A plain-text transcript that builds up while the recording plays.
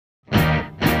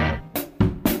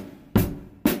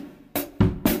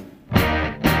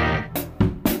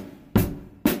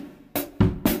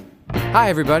Hi,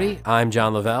 everybody. I'm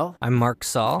John Lavelle. I'm Mark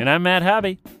Saul. And I'm Matt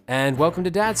Hobby. And welcome to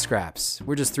Dad Scraps.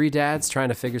 We're just three dads trying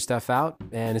to figure stuff out.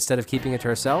 And instead of keeping it to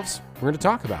ourselves, we're going to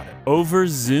talk about it. Over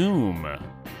Zoom.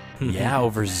 Yeah,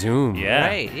 over Zoom. Yeah.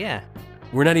 Right, yeah.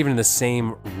 We're not even in the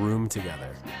same room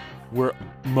together. We're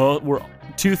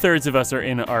 2/3 of us are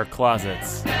in our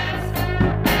closets.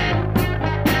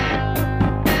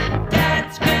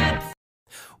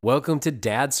 Welcome to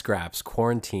Dad Scraps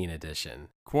Quarantine Edition.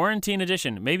 Quarantine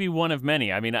edition, maybe one of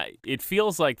many. I mean, it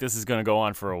feels like this is going to go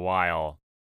on for a while.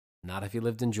 Not if you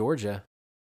lived in Georgia.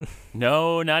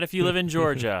 No, not if you live in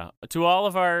Georgia. To all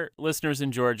of our listeners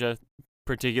in Georgia,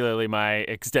 particularly my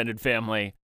extended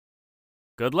family,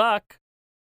 good luck.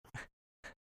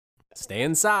 Stay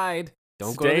inside.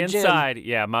 Don't go to Stay the gym. inside.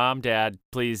 Yeah, Mom, Dad,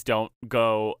 please don't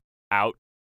go out,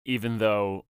 even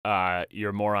though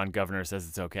your moron governor says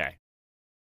it's okay.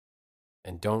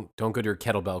 And don't go to your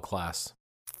kettlebell class.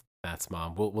 Matt's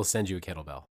mom. We'll send you a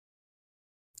kettlebell.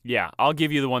 Yeah, I'll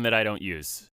give you the one that I don't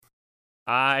use.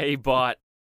 I bought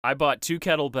 2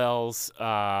 kettlebells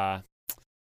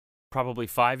probably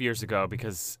 5 years ago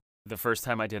because the first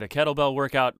time I did a kettlebell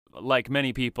workout, like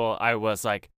many people, I was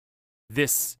like,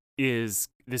 this is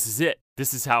it.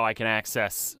 This is how I can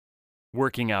access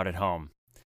working out at home.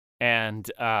 And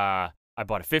I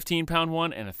bought a 15-pound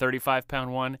one and a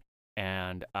 35-pound one,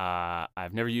 and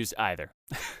I've never used either.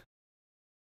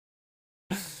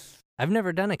 I've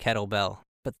never done a kettlebell,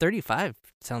 but 35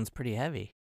 sounds pretty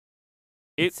heavy.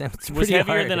 It sounds was pretty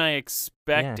heavier hard. than I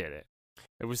expected it.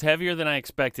 It was heavier than I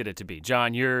expected it to be.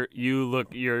 John, your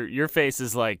face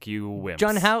is like you wimps.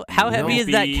 John, how heavy is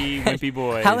that? Wimpy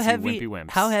boys. How you heavy? wimpy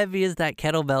wimps. How heavy is that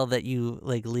kettlebell that you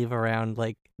like leave around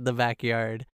like the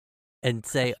backyard and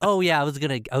say, "Oh yeah, I was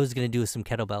gonna do some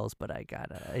kettlebells, but I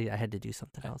had to do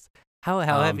something else." How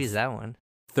heavy is that one?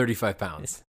 35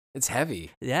 pounds. It's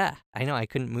heavy. Yeah, I know. I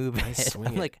couldn't move I it. swing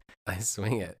I'm it. like, I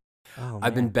swing it. oh,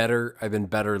 I've been man.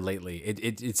 better lately.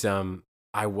 It's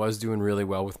I was doing really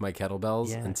well with my kettlebells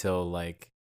Yeah. until like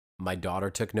my daughter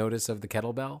took notice of the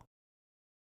kettlebell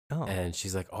Oh, and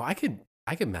she's like, "Oh, I could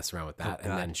mess around with that."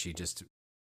 And then God. she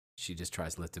just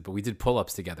tries to lift it. But we did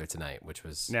pull-ups together tonight, which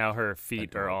was Now her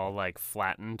feet are adorable. all like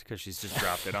flattened because she's just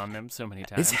dropped it on them so many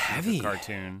times. It's heavy. a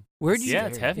cartoon. where do you? Yeah,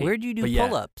 it's heavy. Where do you do But yeah.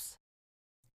 pull-ups?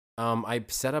 I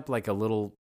set up like a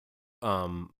little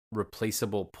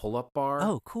replaceable pull-up bar.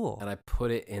 Oh, cool. And I put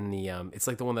it in the it's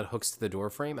like the one that hooks to the door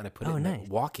frame, and I put it Oh, in nice.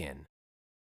 the walk-in.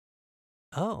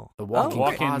 Oh, The walk-in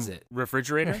great. closet.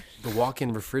 Refrigerator. The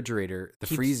walk-in refrigerator, the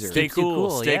Keeps- freezer. Stay Keeps you cool.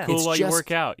 cool, Stay yeah. cool It's while you just-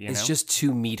 work out. It's just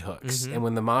 2 meat hooks. Mhm. And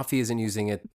when the mafia isn't using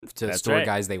it to That's store right.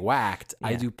 guys they whacked,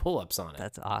 I Yeah. do pull-ups on it.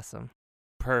 that's awesome.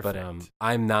 Perfect. But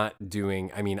I'm not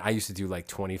doing, I mean, I used to do like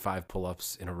 25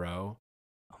 pull-ups in a row.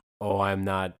 Oh, I'm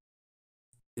not,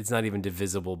 it's not even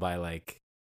divisible by like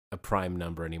a prime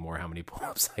number anymore how many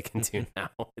pull-ups I can do now.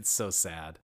 It's so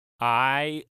sad.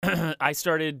 I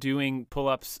started doing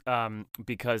pull-ups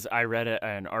because I read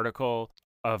an article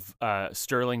of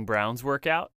Sterling Brown's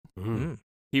workout. Mm.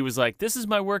 He was like, "This is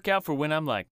my workout for when I'm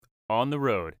like on the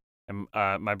road." And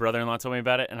my brother-in-law told me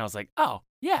about it, and I was like, "Oh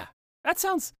yeah, that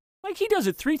sounds like he does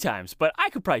it 3 times, but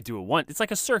I could probably do it once. It's like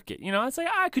a circuit, you know. It's like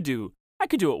I could do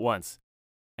it once,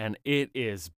 and it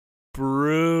is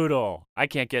brutal. I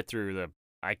can't get through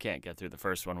the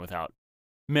first one without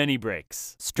many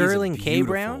breaks. Sterling K.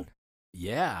 beautiful- Brown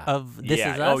Yeah. of This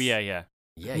yeah. Is Us. Oh yeah.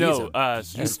 Yeah. No,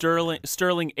 he's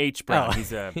Sterling H. Brown. Oh.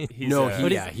 He's no,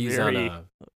 a he's on very a,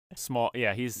 small.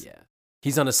 Yeah, he's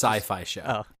he's on a sci-fi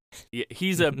show. Oh,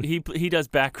 he's a he does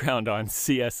background on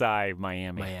CSI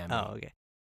Miami. Miami. oh, okay.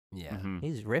 Yeah. Mhm.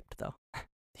 He's ripped though.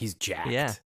 He's jacked.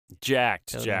 Yeah. Jacked.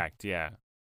 Totally. Yeah.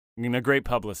 I mean, a great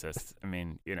publicist. I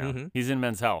mean, you know, Mhm. he's in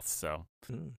Men's Health, so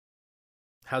Mm.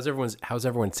 How's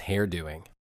everyone's hair doing?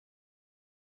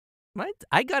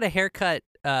 I got a haircut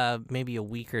maybe a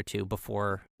week or two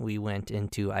before we went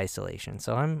into isolation,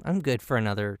 so I'm good for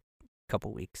another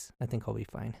couple weeks. I think I'll be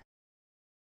fine.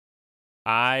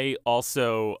 I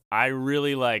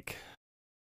really like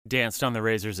danced on the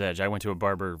razor's edge. I went to a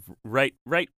barber right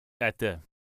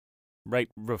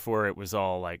before it was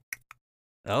all like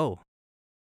Oh,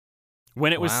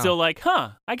 when it was Wow. still like,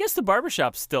 I guess the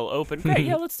barbershop's still open. Great,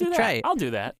 yeah, let's do that. Try it. I'll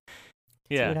do that.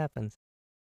 see what Yeah. happens.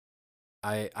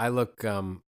 I look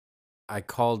I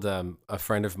called a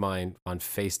friend of mine on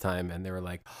FaceTime and they were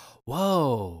like,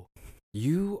 "Whoa,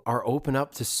 you are open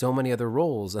up to so many other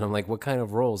roles." And I'm like, "What kind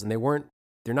of roles?" And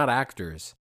they're not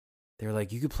actors. They were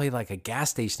like, "You could play like a gas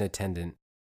station attendant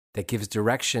that gives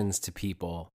directions to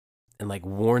people and like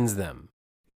warns them."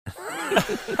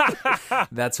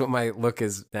 That's what my look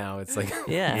is now. It's like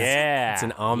Yeah. Yeah. it's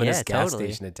an ominous Yeah, gas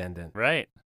totally. station attendant. Right.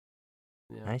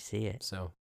 Yeah. I see it.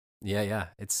 So, yeah.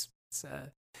 It's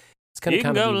kind You of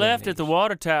can go left at the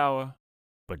water tower,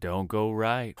 but don't go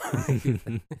right.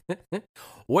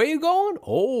 Where you going?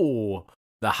 Oh,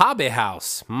 the hobby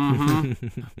house. hmm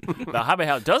The hobby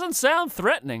house doesn't sound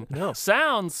threatening. No.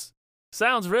 Sounds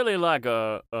really like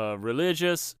a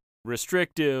religious,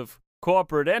 restrictive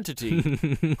corporate entity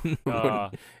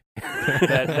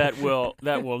that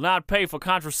will not pay for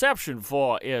contraception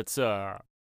for its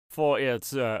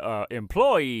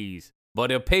employees,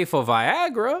 But it'll pay for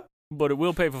Viagra. but it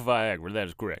will pay for Viagra. That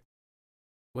is correct.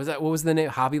 What was the name?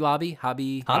 Hobby Lobby?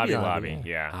 Hobby Hobby Lobby, Lobby,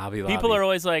 yeah. Hobby Lobby. People are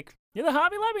always like, "You're the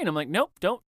Hobby Lobby," and I'm like, "Nope,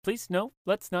 don't, please, no,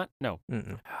 let's not, no."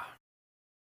 Mm-mm.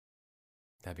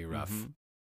 That'd be rough. Mhm.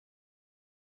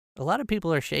 A lot of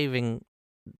people are shaving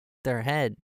their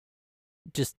head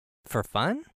just for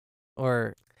fun,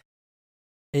 or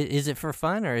is it for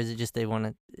fun, or is it just they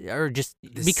want to, or just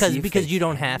To see if because they you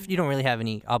don't can? really have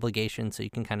any obligation, so you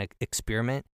can kind of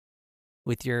experiment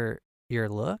with your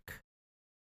look.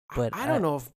 But I don't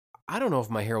know if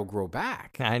my hair will grow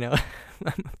back. I know.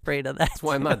 I'm afraid of that. That's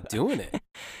why I'm not doing it.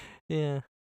 Yeah.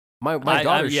 My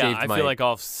daughter yeah, shaved I my feel like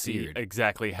I'll see beard.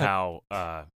 exactly how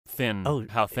thin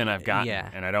I've gotten, yeah.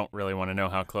 and I don't really want to know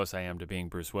how close I am to being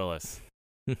Bruce Willis,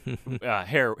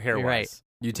 hair You're wise. right.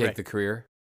 You take Right. the career.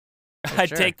 I'd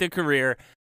sure. take the career.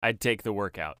 I'd take the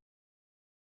workout.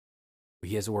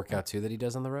 He has a workout too that he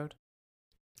does on the road.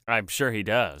 I'm sure he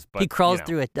does, but He crawls you know.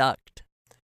 through a duct.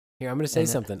 Here, I'm going to say And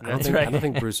something. that's right. I don't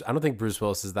think Bruce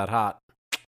Willis is that hot.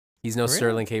 He's no Really?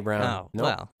 Sterling K. Brown. Oh, Nope,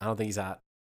 well. I don't think he's hot.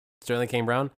 Sterling K.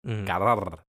 Brown.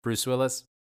 Mm. Bruce Willis.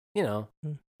 Yeah,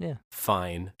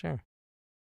 Fine. sure.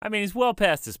 I mean, he's well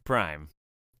past his prime.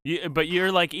 But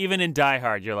you're like, even in Die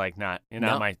Hard, you're like, not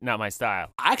No. my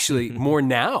style. Actually, more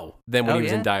now than when Oh, he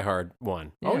was in yeah? Die Hard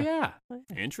 1. Oh, Yeah. yeah.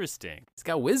 Interesting. He's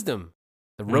got wisdom.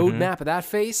 The Mhm. roadmap of that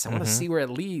face, I want to Mhm. see where it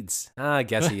leads. I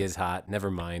guess he is hot. Never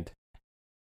mind.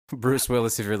 Bruce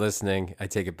Willis, if you're listening, I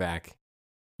take it back.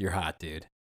 You're hot, dude.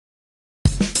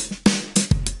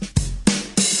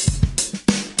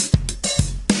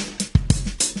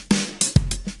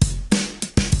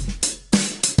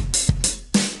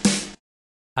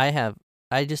 I have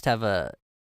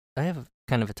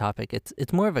kind of a topic.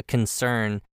 It's more of a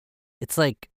concern. It's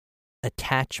like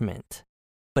attachment,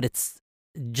 but it's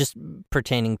just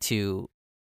pertaining to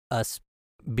us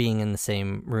being in the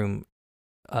same room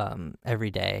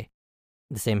every day,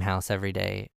 the same house every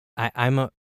day.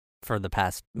 For the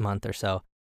past month or so,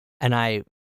 and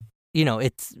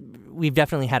we've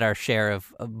definitely had our share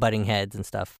of butting heads and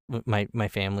stuff. My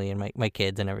family and my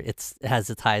kids and it has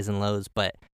its highs and lows,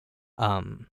 but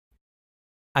I'm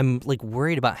like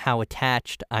worried about how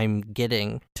attached I'm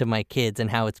getting to my kids and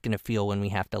how it's going to feel when we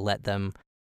have to let them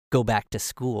go back to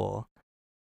school,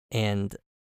 and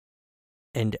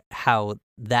how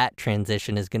that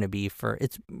transition is going to be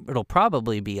it'll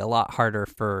probably be a lot harder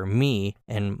for me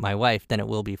and my wife than it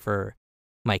will be for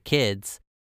my kids,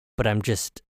 but I'm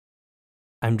just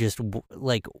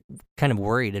like kind of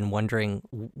worried and wondering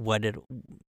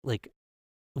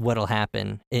what'll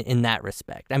happen in that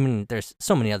respect. I mean, there's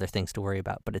so many other things to worry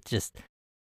about, but it's just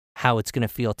how it's going to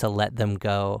feel to let them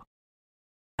go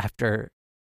after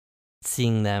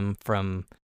seeing them from,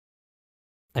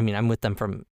 I mean, I'm with them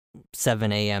from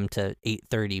 7 a.m. to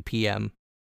 8:30 p.m.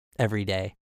 every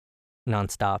day,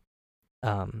 nonstop.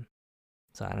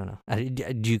 So I don't know.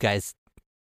 Do you guys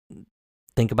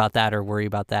think about that or worry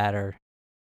about that, or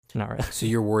not really? So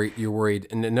you're worried.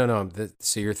 No.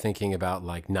 So you're thinking about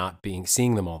like not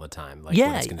seeing them all the time. Like Yeah.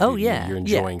 what it's gonna Oh, do. yeah. You're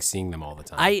Yeah. enjoying seeing them all the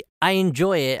time. I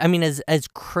enjoy it. I mean, as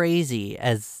crazy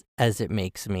as it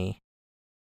makes me,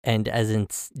 and as in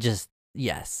just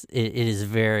yes, it is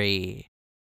very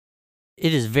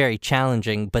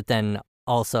challenging. But then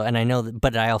also, and I know that,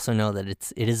 but I also know that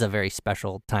it is a very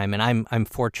special time, and I'm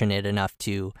fortunate enough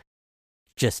to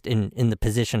just in the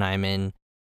position I'm in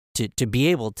to be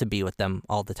able to be with them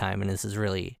all the time, and this is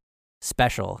really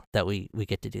special that we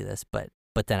get to do this. But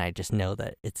then I just know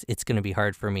that it's going to be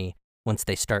hard for me once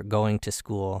they start going to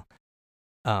school.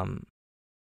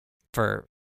 For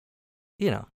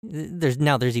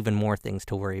there's even more things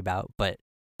to worry about, but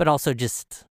also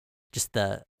just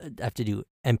I have to do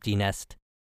empty nest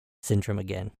syndrome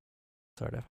again,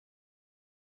 sort of.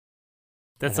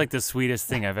 That's like the sweetest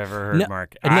thing I've ever heard, No,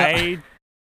 Mark. no. I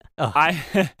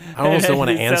I almost don't want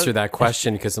to So- answer that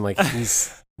question because I'm like,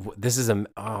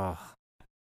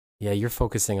 yeah, you're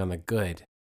focusing on the good.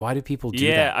 Why do people do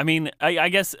Yeah, that? I mean, I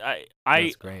guess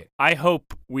That's great. I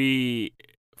hope I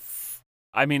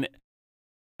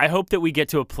hope that we get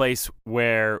to a place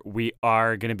where we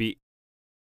are going to be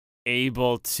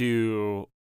able to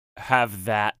have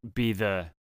that be the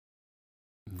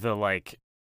the like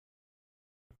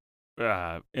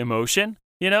emotion,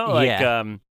 like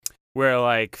Yeah. where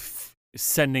like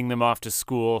sending them off to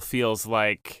school feels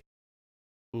like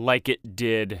it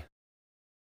did,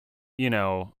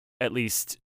 at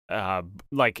least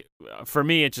like for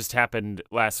me it just happened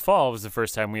last fall. It was the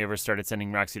first time we ever started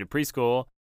sending Roxy to preschool,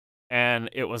 and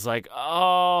it was like,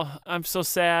 oh, I'm so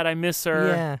sad, I miss her.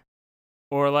 Yeah.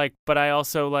 Or like, but I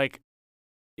also like,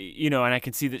 and I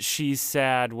can see that she's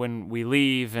sad when we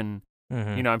leave, and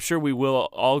Mm-hmm. I'm sure we will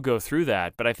all go through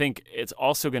that, but I think it's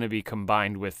also going to be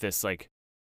combined with this like,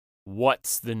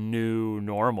 what's the new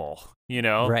normal,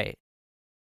 Right.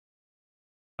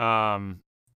 Not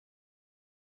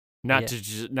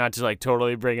Yeah. to like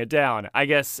totally bring it down. I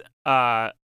guess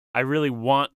I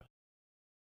want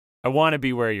to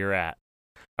be where you're at.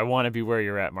 I want to be where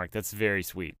you're at, Mark. That's very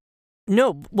sweet.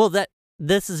 No, well,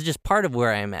 this is just part of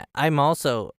where I'm at. I'm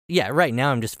also, right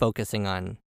now I'm just focusing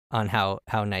on how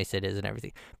nice it is and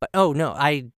everything. But oh no,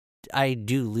 I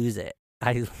do lose it.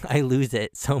 I lose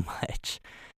it so much.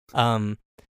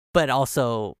 But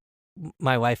also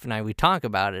my wife and I, we talk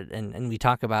about it, and we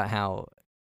talk about how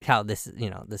this,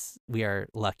 this, we are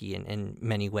lucky in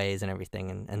many ways and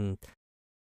everything, and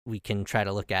we can try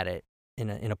to look at it in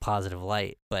a positive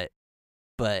light. But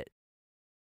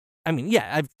I mean,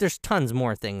 there's tons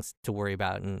more things to worry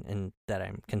about and that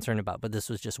I'm concerned about, but this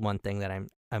was just one thing that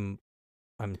I'm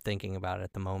thinking about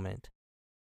at the moment.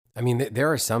 I mean,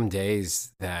 there are some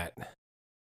days that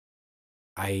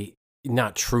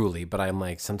not truly, but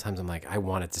sometimes I'm like, I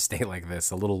want it to stay like this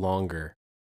a little longer.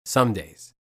 Some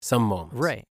days, some moments.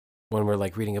 Right. When we're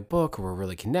like reading a book, or we're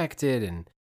really connected, and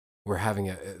we're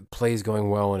having plays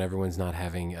going well, and everyone's not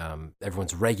having,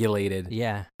 everyone's regulated.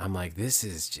 Yeah. I'm like, this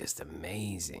is just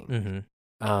amazing.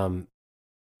 Mm-hmm.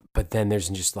 But then there's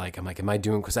just like, I'm like, am I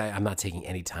doing, because I'm not taking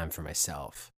any time for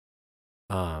myself.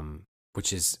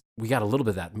 Which is, we got a little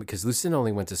bit of that because Lucinda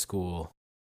only went to school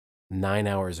 9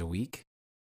 hours a week.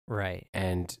 Right.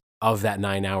 And of that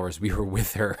 9 hours, we were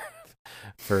with her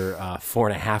for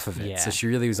 4.5 of it. Yeah. So she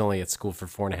really was only at school for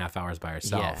 4.5 hours by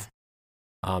herself.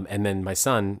 Yeah. And then my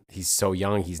son, he's so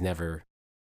young, he's never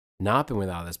not been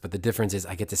without us. But the difference is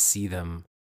I get to see them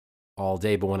all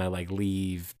day. But when I like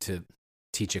leave to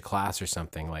teach a class or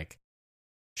something, like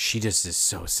she just is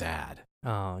so sad.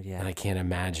 Oh, yeah. And I can't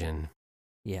imagine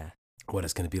what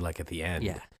it's going to be like at the end.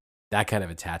 Yeah. That kind of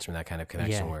attachment, that kind of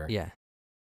connection where,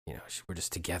 we're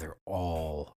just together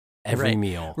every Right.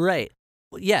 meal. Right.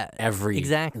 Yeah. Every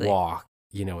exactly. walk,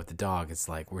 with the dog. It's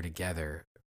like we're together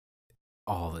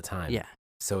all the time. Yeah.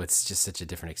 So it's just such a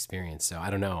different experience. So I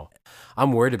don't know.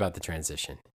 I'm worried about the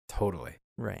transition. Totally.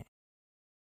 Right.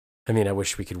 I mean, I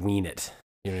wish we could wean it.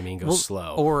 You know what I mean? Go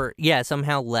slow. Or,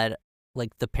 somehow let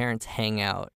like the parents hang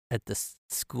out at the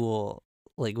school,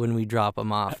 like when we drop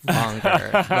them off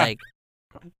longer.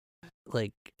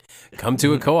 like come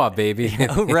to a co-op, baby.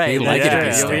 Right. They like it if you You'll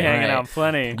be stay. hanging right. out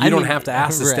plenty. You don't have to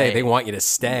ask to stay. Right. They want you to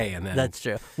stay, and then That's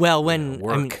true. Well,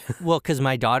 work. because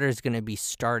my daughter's going to be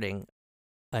starting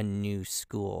a new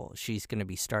school. She's going to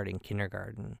be starting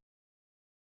kindergarten.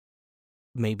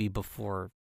 Maybe before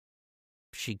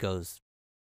she goes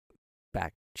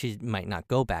back. She might not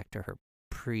go back to her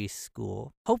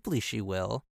preschool. Hopefully she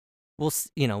will. We'll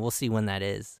see when that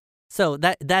is. So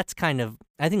that's kind of,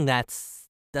 I think that's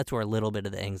where a little bit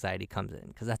of the anxiety comes in,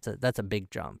 because that's a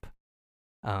big jump.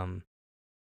 Yeah,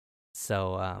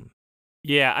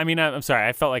 I mean, I'm sorry.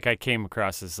 I felt like I came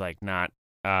across as like not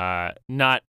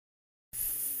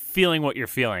feeling what you're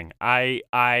feeling. I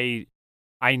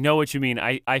know what you mean.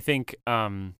 I think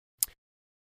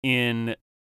in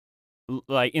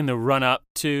the run up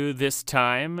to this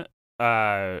time,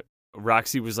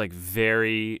 Roxy was like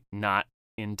very not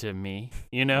into me,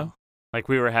 Like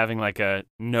we were having like a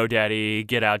no daddy,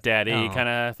 get out daddy kind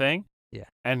of thing. Yeah.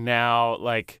 And now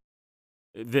like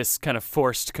this kind of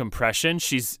forced compression,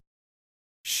 she's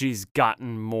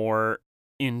gotten more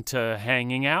into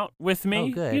hanging out with me.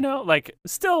 Oh, good. Like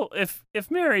still if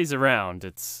Mary's around,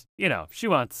 it's, she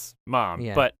wants mom.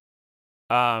 Yeah.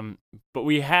 But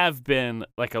we have been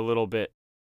like a little bit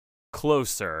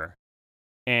closer,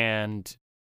 and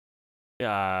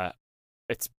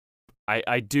it's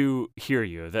I do hear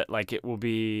you that like it will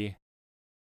be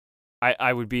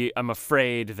I'm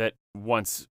afraid that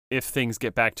if things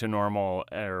get back to normal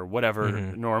or whatever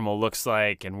normal looks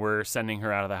like, and we're sending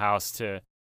her out of the house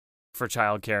for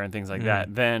childcare and things like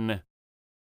that, then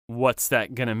what's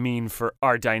that going to mean for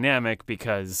our dynamic?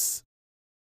 Because,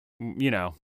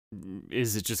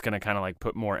 is it just going to kind of like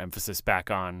put more emphasis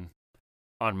back on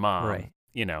mom? Right.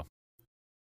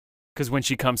 Because when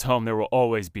she comes home, there will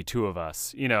always be two of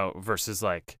us, versus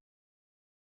like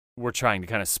we're trying to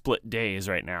kind of split days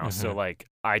right now. So Mhm. like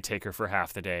I take her for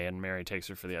half the day and Mary takes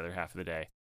her for the other half of the day.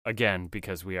 Again,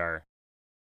 because we are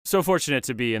so fortunate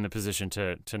to be in the position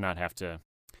to not have to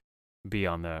be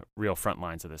on the real front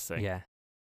lines of this thing. Yeah.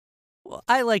 Well,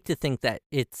 I like to think that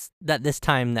it's that this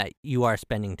time that you are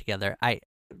spending together, I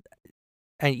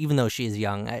even though she is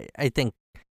young, I think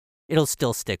it'll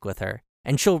still stick with her,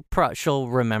 and she'll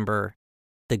remember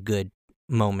the good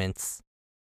moments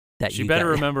that She you better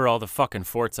got. remember all the fucking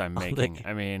forts I'm All the- making.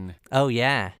 I mean, Oh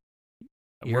yeah,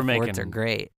 your we're forts are making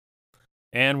great.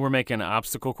 and we're making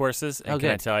obstacle courses. And Oh, can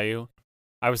I good. tell you,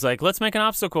 I was like, let's make an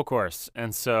obstacle course.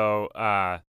 And so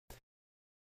I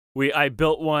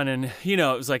built one, and it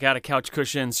was like out of couch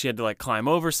cushions. She had to like climb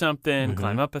over something, Mhm.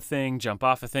 climb up a thing, jump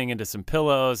off a thing into some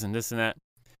pillows, and this and that.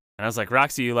 And I was like,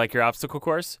 Roxy, you like your obstacle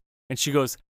course? And she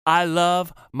goes, I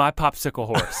love my popsicle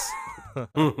horse.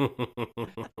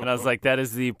 And I was like, that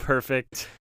is the perfect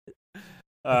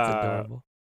That's adorable.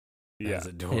 yeah, That's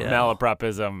adorable. Yeah.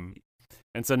 malapropism.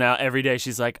 And so now every day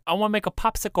she's like, I want to make a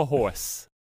popsicle horse.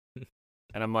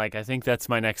 And I'm like, I think that's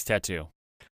my next tattoo.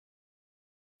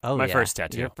 Oh, My yeah. first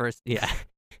tattoo. Your first, yeah.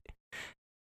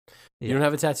 You don't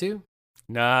have a tattoo?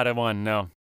 Not a one, no.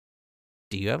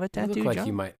 Do you have a You tattoo, look like John?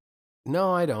 you might.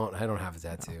 No, I don't. I don't have a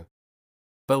tattoo.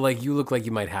 But like you look like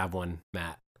you might have one,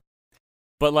 Matt.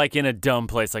 But like in a dumb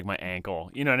place like my ankle.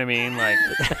 You know what I mean? Like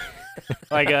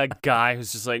like a guy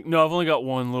who's just like, no, I've only got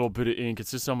one little bit of ink.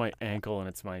 It's just on my ankle and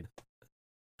it's my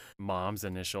mom's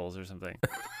initials or something.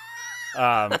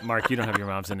 Mark, you don't have your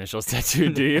mom's initials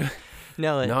tattooed, do you?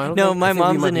 No, No, I don't no. think- I My think we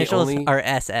mom's might be initials only- are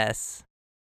SS.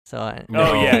 So I, No.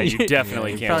 Oh yeah, you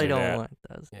definitely you can't probably do don't that. want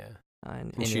those. Yeah.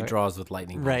 On And she anywhere. draws with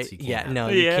lightning bolts. Right? You Yeah. can't. No,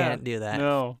 you Yeah. can't do that.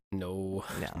 No. No.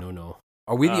 No. No.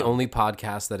 Are we the Um, only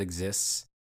podcast that exists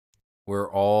where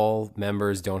all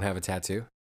members don't have a tattoo?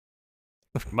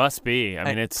 Must be. I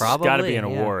mean, it's got to probably, be an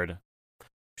yeah. award.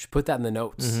 Should put that in the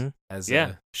notes Mhm. as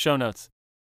Yeah, show notes.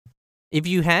 If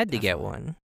you had to get Definitely.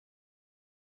 one,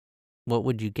 what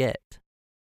would you get?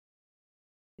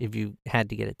 If you had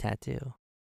to get a tattoo,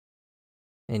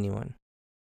 anyone?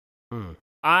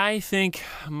 I think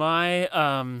my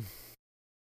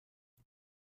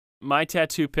my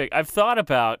tattoo pick. I've thought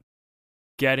about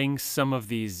getting some of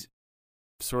these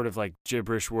sort of like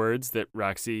gibberish words that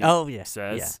Roxy Oh yeah,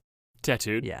 says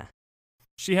tattooed. yeah.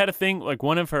 She had a thing like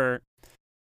one of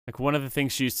the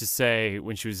things she used to say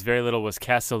when she was very little was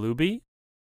Casalubi,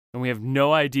 and we have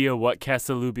no idea what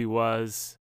Casalubi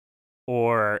was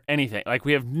or anything. Like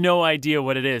we have no idea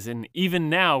what it is, and even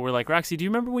now we're like, Roxy, do you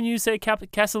remember when you say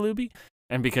Casalubi?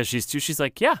 And because she's 2, she's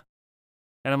like, yeah.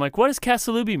 And I'm like, what does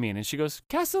Casalubi mean? And she goes,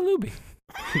 Casalubi.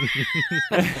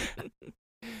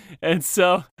 And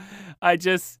so I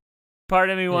just, part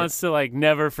of me wants to like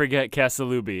never forget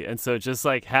Casalubi. And so just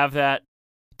like have that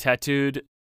tattooed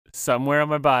somewhere on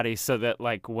my body so that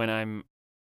like when I'm,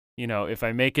 if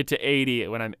I make it to 80,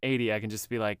 when I'm 80, I can just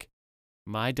be like,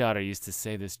 my daughter used to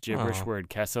say this gibberish Aw. word,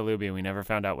 Casalubi, and we never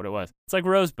found out what it was. It's like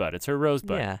Rosebud. It's her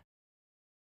Rosebud. Yeah,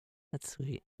 that's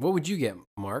sweet. What would you get,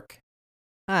 Mark?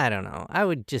 I don't know. I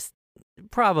would just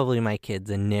probably my kids'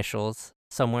 initials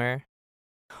somewhere,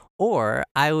 or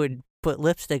I would put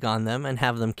lipstick on them and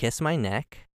have them kiss my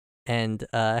neck and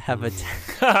have a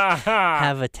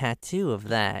have a tattoo of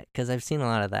that because I've seen a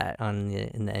lot of that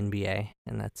in the NBA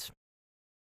and that's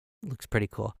looks pretty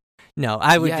cool. No,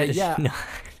 I would. Yeah, just, yeah. No.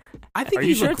 I think Are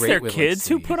you look sure it's great their with, like, kids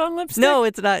who sleeves. put on lipstick? No,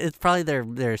 it's not. It's probably their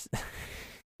their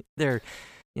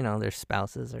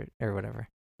spouses or whatever.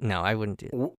 No, I wouldn't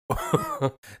do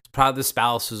that. It's probably the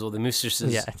spouses or the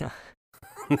mistresses. Yeah. No.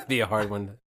 That'd be a hard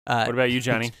one. What about you,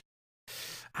 Johnny?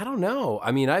 I don't know.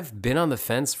 I mean, I've been on the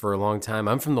fence for a long time.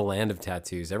 I'm from the land of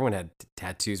tattoos. Everyone had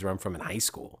tattoos where I'm from in high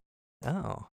school.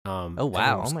 Oh, Oh wow.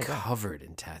 everyone was Oh my God. covered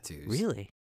in tattoos. really?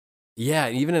 Yeah,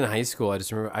 and even in high school, I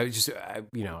just remember I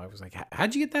was like,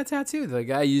 "How'd you get that tattoo?" They're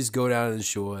like, "I just go down to the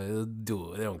shore, they'll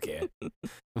do it. They don't care."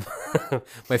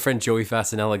 My friend Joey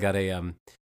Fasanella got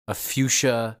a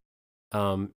fuchsia,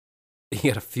 he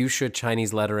had a fuchsia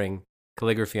Chinese lettering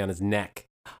calligraphy on his neck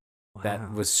that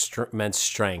Wow. was meant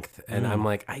strength, and I'm Mm.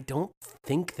 like, I don't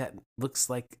think that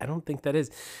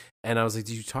is. And I was like,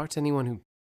 "Did you talk to anyone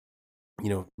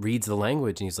who, reads the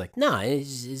language?" And he's like, "No,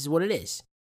 it's what it is."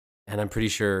 And I'm pretty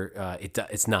sure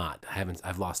it's not.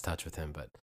 I've lost touch with him, but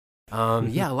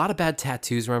yeah, a lot of bad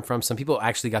tattoos where I'm from. Some people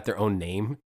actually got their own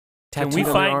name Can tattooed we on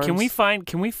their find? arms.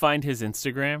 Can we find his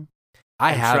Instagram?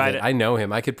 I and have try it. to- I know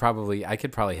him. I could probably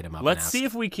hit him up. Let's and ask. see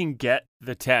if we can get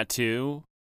the tattoo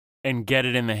and get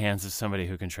it in the hands of somebody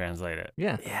who can translate it.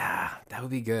 Yeah. Yeah, that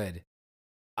would be good.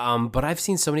 But I've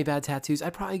seen so many bad tattoos.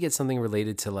 I'd probably get something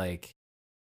related to like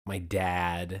my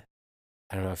dad.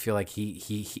 I don't know. I feel like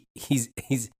he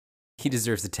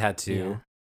deserves a tattoo.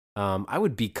 I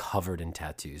would be covered in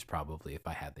tattoos probably if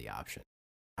I had the option.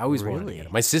 I always wanted to Really? get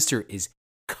it. My sister is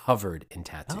covered in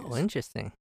tattoos. Oh,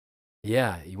 interesting.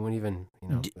 Yeah, you wouldn't even,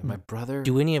 my brother.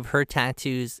 Do any of her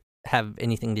tattoos have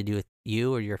anything to do with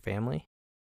you or your family?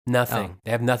 Nothing. Oh.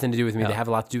 They have nothing to do with me. Oh. They have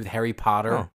a lot to do with Harry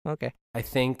Potter, Oh, okay. I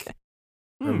think.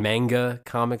 Or manga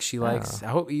comics she likes. Oh. I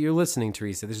hope you're listening,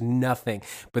 Teresa. There's nothing,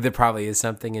 but there probably is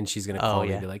something, and she's gonna call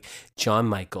me and be like, "John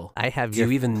Michael, I have do your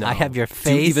you even know? I have your Do you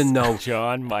face. even know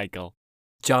John Michael.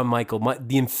 John Michael?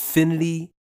 The infinity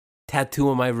tattoo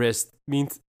on my wrist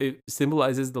means it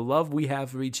symbolizes the love we have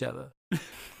for each other.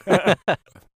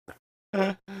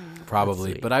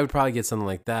 Probably, sweet. but I would probably get something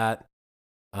like that.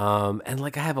 And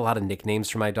like I have a lot of nicknames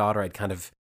for my daughter. I'd kind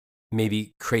of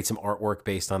maybe create some artwork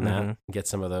based on that and get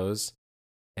some of those.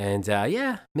 And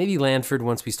maybe Lanford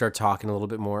once we start talking a little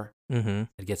bit more. Mm-hmm.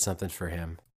 I'd get something for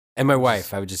him. And my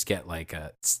wife, I would just get like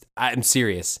I'm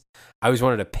serious. I always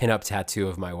wanted a pin-up tattoo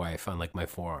of my wife on like my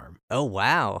forearm. Oh,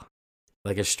 wow.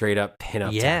 Like a straight up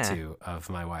pin-up Yeah. tattoo of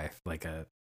my wife. Like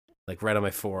right on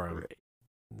my forearm.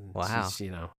 Wow.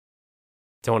 She's, don't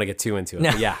want to get too into it.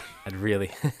 No. But yeah, I'd really.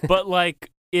 But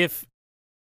like, you're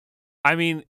I'm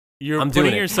doing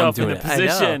putting it. yourself I'm in doing a it. I know.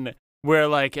 position where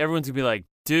like everyone's gonna be like,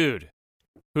 dude,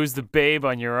 who's the babe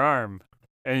on your arm?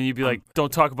 And you'd be like,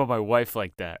 don't talk about my wife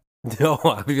like that. No,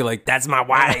 I'd be like, that's my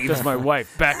wife. That's my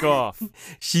wife. Back off.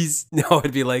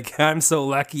 It'd be like, I'm so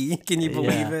lucky. Can you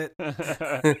believe it?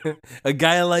 A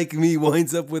guy like me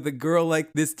winds up with a girl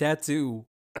like this tattoo.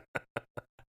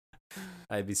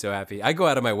 I'd be so happy. I go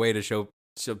out of my way to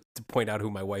to point out who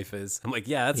my wife is. I'm like,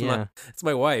 yeah, that's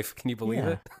my wife. Can you believe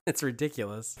it? It's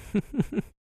ridiculous.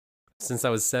 Since I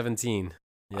was 17.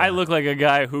 Yeah. I look like a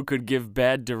guy who could give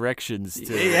bad directions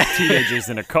to teenagers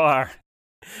in a car.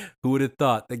 Who would have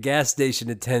thought the gas station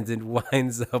attendant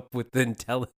winds up with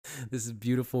this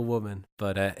beautiful woman?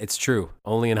 But it's true.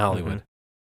 Only in Hollywood.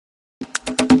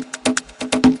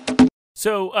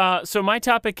 So my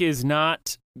topic is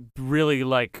not really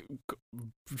like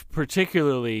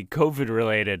particularly COVID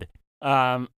related.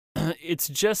 It's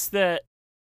just that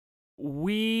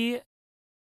we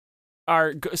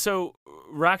are so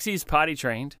Roxy's potty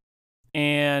trained,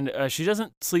 and she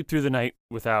doesn't sleep through the night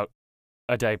without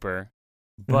a diaper.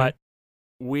 But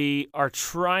we are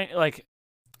trying, like,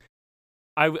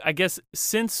 I guess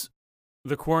since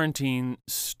the quarantine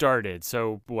started,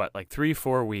 so what, like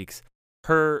 3-4 weeks,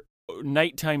 her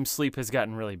nighttime sleep has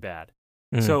gotten really bad.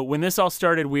 So when this all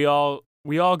started, we all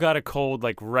got a cold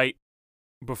like right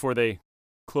before they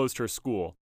closed her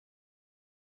school.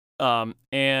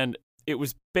 And it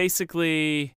was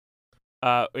basically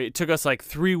it took us like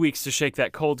 3 weeks to shake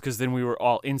that cold because then we were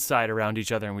all inside around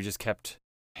each other and we just kept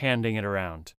handing it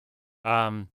around.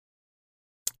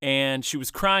 And she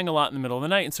was crying a lot in the middle of the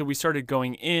night, and so we started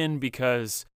going in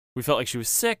because we felt like she was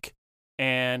sick.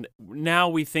 And now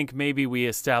we think maybe we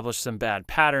established some bad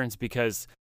patterns because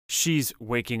she's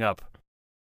waking up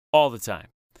all the time.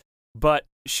 But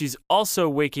she's also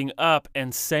waking up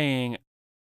and saying,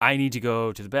 I need to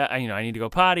go to the bed. I need to go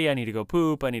potty. I need to go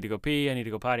poop. I need to go pee. I need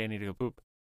to go potty. I need to go poop.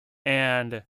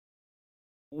 And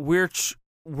we're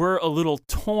a little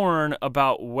torn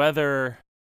about whether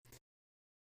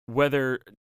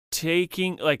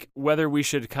taking, like, whether we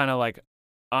should kind of like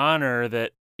honor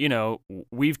that,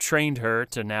 we've trained her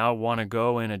to now want to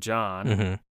go in a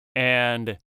John,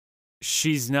 and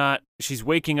she's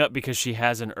waking up because she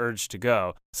has an urge to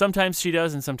go. Sometimes she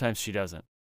does and sometimes she doesn't,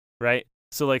 right?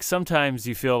 So like sometimes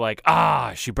you feel like,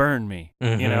 she burned me,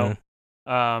 and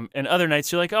other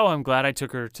nights you're like, oh, I'm glad I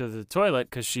took her to the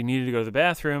toilet because she needed to go to the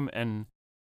bathroom. And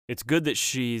it's good that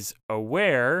she's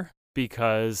aware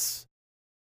because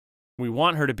we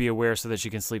want her to be aware so that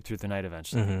she can sleep through the night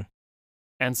eventually.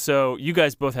 And so you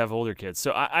guys both have older kids.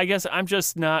 So I guess I'm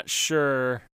just not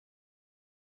sure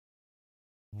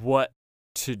what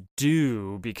to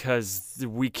do because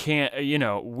we can't,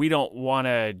 we don't want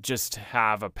to just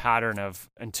have a pattern of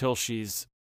until she's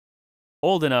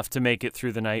old enough to make it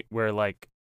through the night where like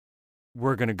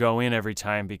we're going to go in every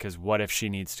time because what if she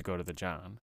needs to go to the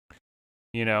John?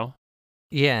 Yeah.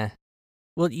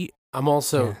 Well, I'm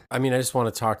also, I just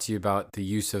want to talk to you about the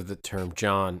use of the term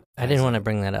John. I didn't want to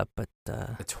bring that up, but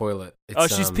a toilet.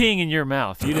 She's peeing in your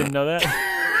mouth. You didn't know that?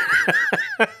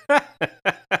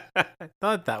 I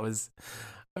thought that was,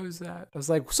 I was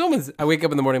like, I wake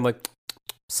up in the morning, I'm like,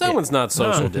 someone's not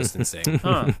social distancing.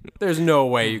 There's no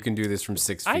way you can do this from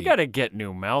 6 feet. I got to get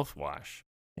new mouthwash.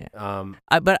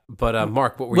 but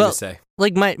Mark, what were you going to say?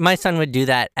 Like my son would do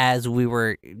that as we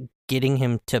were getting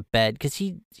him to bed because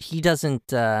he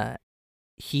doesn't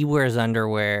he wears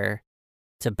underwear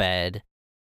to bed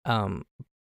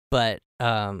But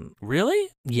Really?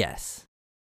 yes.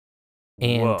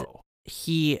 And Whoa.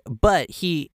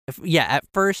 at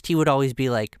first he would always be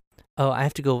like, "Oh, I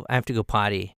have to go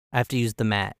potty. I have to use the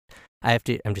mat. I'm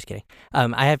just kidding.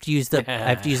 I have to use the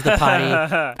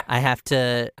potty. I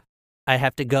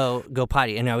have to go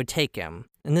potty." And I would take him.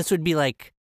 And this would be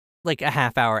like a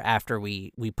half hour after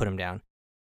we put him down.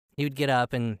 He would get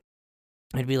up and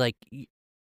I'd be like,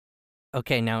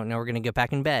 "Okay, now we're going to get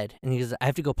back in bed." And he goes, "I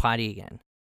have to go potty again."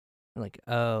 I'm like,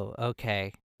 "Oh,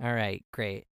 okay. All right,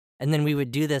 great." And then we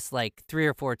would do this like 3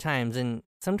 or 4 times, and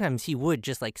sometimes he would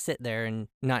just like sit there and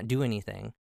not do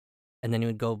anything. And then he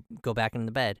would go back into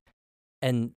the bed.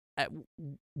 And at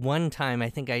one time,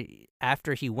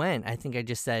 after he went, I think I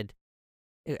just said,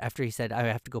 after he said, "I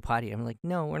have to go potty," I'm like,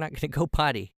 "No, we're not going to go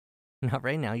potty. Not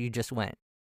right now. You just went."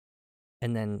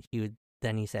 And then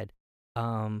he said,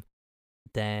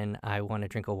 "Then I want a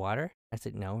drink of water." I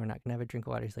said, "No, we're not going to have a drink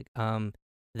of water." He's like,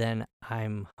 "Then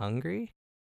I'm hungry."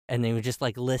 And they were just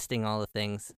like listing all the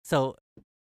things. So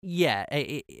yeah,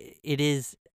 it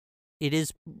is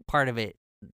part of it.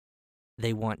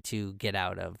 They want to get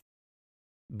out of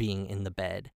being in the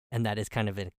bed, and that is kind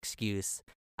of an excuse.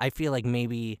 I feel like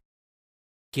maybe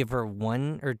give her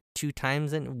 1 or 2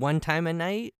 times one time a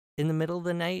night in the middle of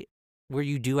the night where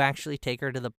you do actually take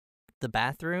her to the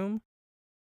bathroom.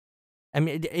 I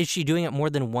mean, is she doing it more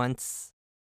than once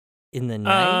in the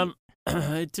night?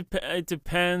 It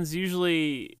depends.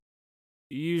 Usually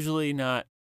not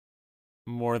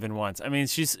more than once. I mean,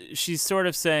 she's sort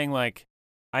of saying like,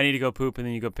 "I need to go poop," and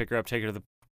then you go pick her up, take her to the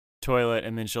toilet,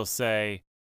 and then she'll say,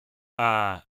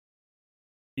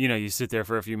 you sit there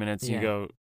for a few minutes, and you go,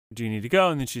 "Do you need to go?"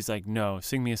 And then she's like, "No,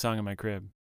 sing me a song in my crib."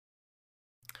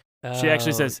 She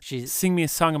actually says, "Sing me a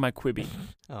song in my quibby."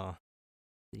 Oh,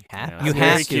 you Yeah, have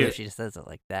very to. cute. If she says it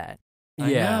like that.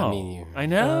 Yeah, I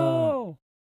know.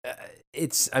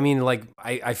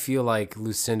 I feel like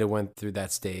Lucinda went through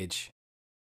that stage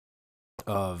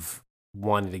of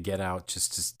wanting to get out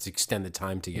just to extend the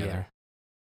time together.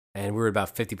 And we were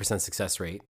about 50% success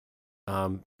rate.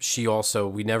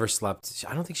 We never slept.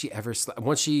 I don't think she ever slept.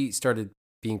 Once she started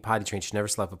being potty trained, she never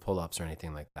slept with pull-ups or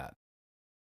anything like that.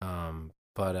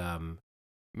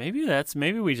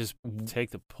 Maybe we just take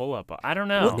the pull-up. I don't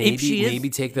know. Well, maybe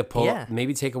take the pull-up. Yeah.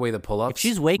 Maybe take away the pull-ups. If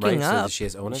she's waking so up, that she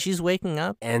has onus. she's waking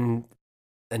up. And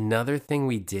another thing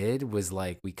we did was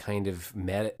like we kind of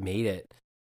made it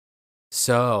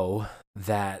so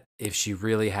that if she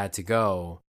really had to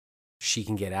go, she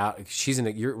can get out.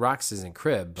 Rox is in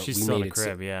crib, but She's still in the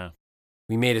crib. Yeah.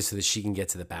 We made it so that she can get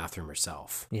to the bathroom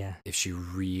herself. Yeah. If she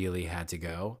really had to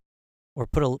go. Or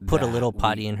put a little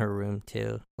potty in her room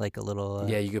too, like a little.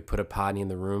 Yeah, you could put a potty in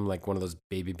the room, like one of those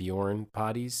Baby Bjorn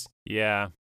potties. Yeah.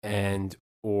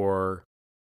 Or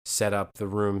set up the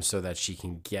room so that she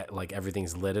can get, like,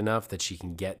 everything's lit enough that she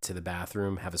can get to the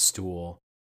bathroom, have a stool,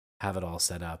 have it all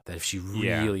set up, that if she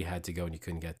really had to go and you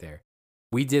couldn't get there.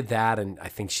 We did that, and I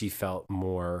think she felt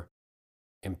more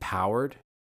empowered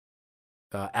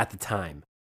at the time.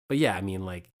 But yeah, I mean,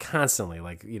 like, constantly,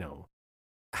 like,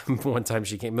 one time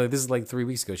she came, like, this is like 3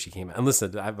 weeks ago she came out. And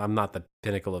listen, I'm not the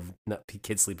pinnacle of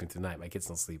kids sleeping through the night. My kids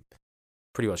don't sleep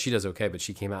pretty well. She does okay, but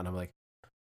she came out and I'm like,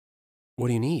 "What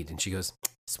do you need?" And she goes,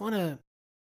 just want to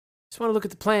look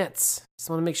at the plants. Just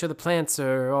want to make sure the plants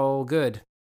are all good.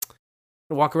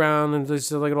 Walk around and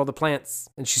just look at all the plants.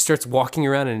 And she starts walking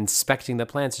around and inspecting the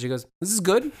plants. And she goes, "This is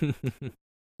good. This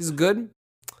is good.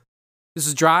 This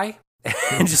is dry."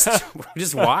 And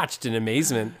just watched in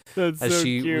amazement. That's as so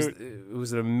she cute. It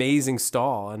was an amazing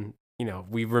stall. And,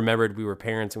 we remembered we were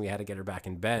parents and we had to get her back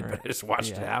in bed. But I just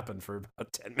watched it happen for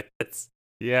about 10 minutes.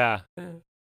 Yeah.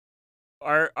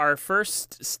 Our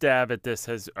first stab at this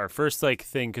our first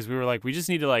thing, because we were like, we just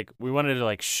need to we wanted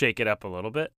to shake it up a little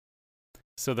bit.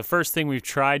 So the first thing we've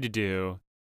tried to do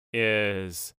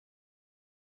is,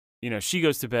 she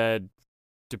goes to bed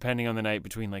depending on the night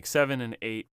between 7 and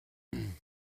 8.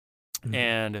 Mm-hmm.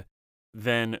 And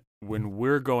then when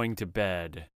we're going to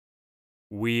bed,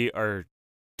 we are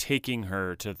taking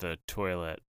her to the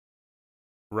toilet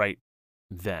right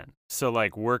then. So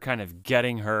we're kind of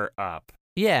getting her up.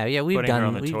 Yeah, we've putting her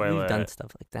on done the toilet we've done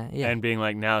stuff like that. Yeah. And being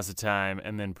like, now's the time,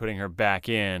 and then putting her back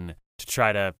in to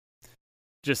try to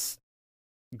just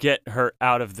get her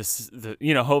out of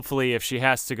hopefully if she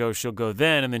has to go, she'll go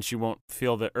then, and then she won't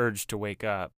feel the urge to wake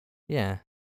up. Yeah.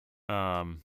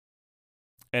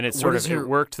 And it it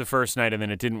worked the first night, and then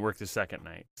it didn't work the second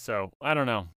night. So I don't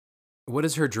know. What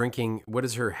is her drinking? What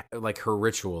is her her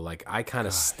ritual? Like, I kind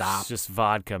of stopped. It's just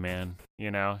vodka, man.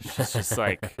 She's just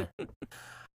like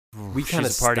we kind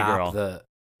of party girl.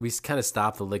 We kind of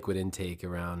stopped the liquid intake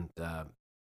around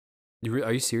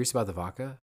Are you serious about the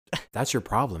vodka? That's your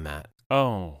problem, Matt.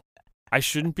 Oh, I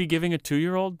shouldn't be giving a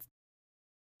 2-year-old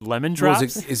lemon Well,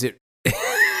 drops? is it?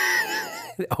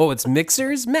 Oh, it's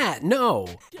mixers, Matt. No.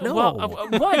 Well,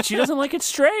 what? She doesn't like it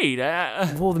straight.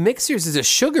 Well, the mixers is a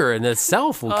sugar in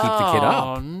itself will keep the kid Oh,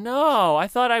 up. no. I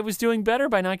thought I was doing better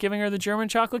by not giving her the German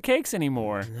chocolate cakes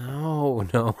anymore. No.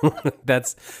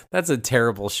 That's a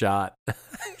terrible shot.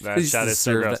 That shot is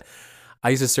so gross. I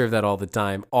used to serve that all the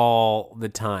time.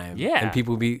 Yeah. And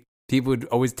people would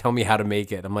always tell me how to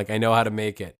make it. I'm like, I know how to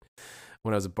make it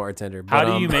when I was a bartender. How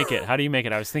do you make it?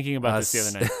 I was thinking about this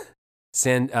the other night.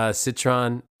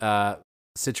 Citron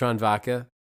vodka,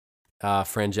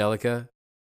 frangelica,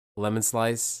 lemon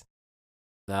slice,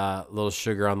 little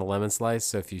sugar on the lemon slice.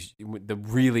 So if the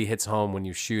really hits home when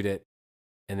you shoot it,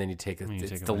 and then you take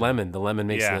the lemon. The lemon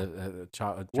makes a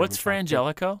chocolate. What's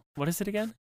frangelico? What is it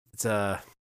again? It's a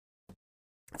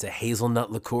hazelnut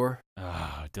liqueur.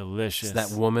 Oh, delicious.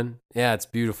 It's that woman. Yeah, it's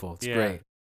beautiful. It's great.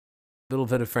 Little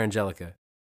bit of frangelica.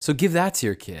 So give that to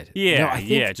your kid.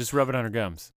 Yeah, just rub it on her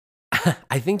gums.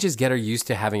 I think just get her used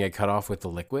to having a cutoff with the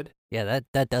liquid. Yeah,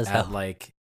 that does help. At like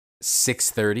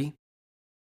 6:30,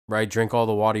 right? Drink all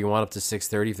the water you want up to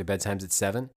 6:30 if the bedtime's at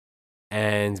 7.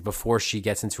 And before she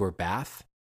gets into her bath,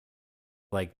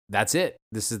 like that's it.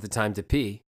 This is the time to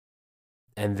pee.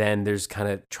 And then there's kind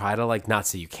of try to like not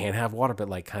say you can't have water, but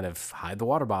like kind of hide the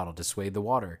water bottle, dissuade the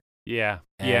water. Yeah.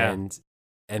 And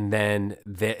then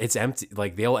it's empty.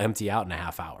 Like they'll empty out in a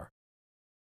half hour.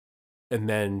 And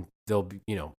then they'll be,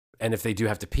 and if they do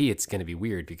have to pee, it's going to be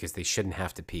weird because they shouldn't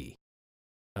have to pee.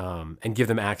 And give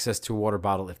them access to a water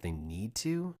bottle if they need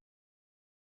to.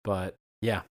 But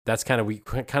yeah, that's we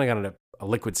kind of got on a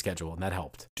liquid schedule, and that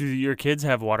helped. Do your kids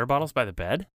have water bottles by the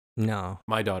bed? No.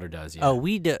 My daughter does, yeah. Oh,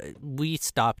 we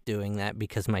stopped doing that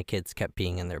because my kids kept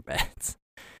peeing in their beds.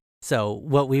 So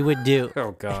what we would do...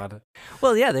 Oh, God.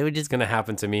 Well, yeah, they would just... It's going to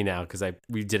happen to me now because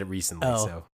we did it recently,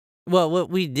 so... Well, what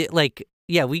we did,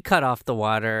 we cut off the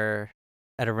water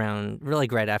at around,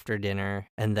 right after dinner,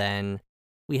 and then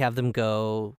we have them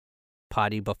go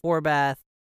potty before bath,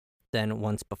 then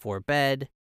once before bed,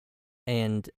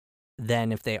 and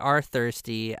then if they are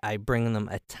thirsty, I bring them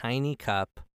a tiny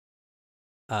cup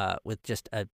with just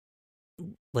a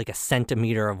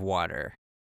centimeter of water,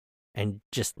 and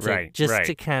just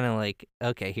to kind of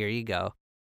okay, here you go.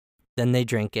 Then they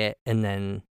drink it, and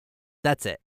then that's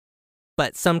it.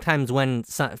 But sometimes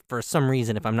for some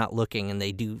reason, if I'm not looking and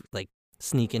they do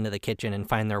sneak into the kitchen and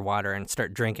find their water and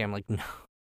start drinking, I'm like, no,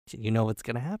 you know what's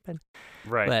going to happen.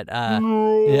 Right. But,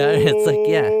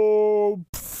 yeah,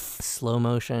 it's slow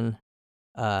motion.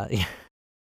 Yeah.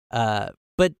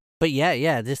 But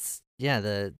yeah,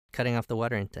 the cutting off the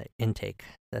water intake,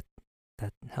 that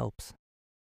helps.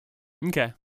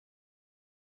 Okay.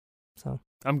 So.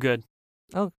 I'm good.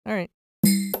 Oh, all right.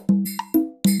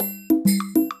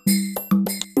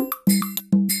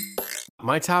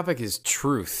 My topic is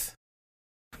truth.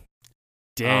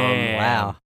 Damn.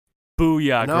 Wow.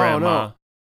 Booyah, Grandma. No.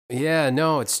 Yeah,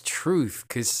 no, it's truth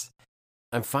because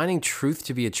I'm finding truth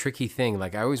to be a tricky thing.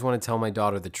 Like, I always want to tell my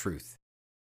daughter the truth.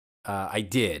 I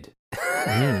did.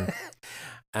 And,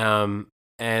 I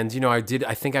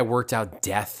think I worked out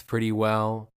death pretty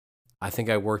well. I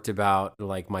think I worked about,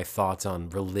 my thoughts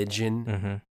on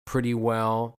religion pretty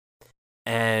well.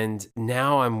 And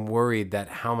now I'm worried that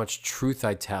how much truth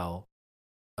I tell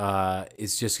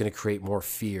is just going to create more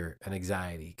fear and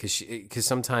anxiety because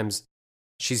sometimes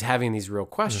she's having these real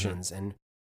questions and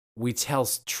we tell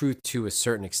truth to a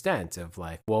certain extent of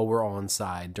we're all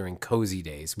inside during cozy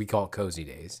days. We call it cozy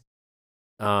days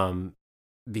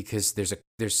because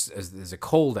there's a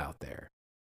cold out there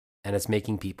and it's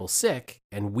making people sick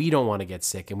and we don't want to get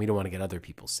sick and we don't want to get other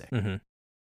people sick.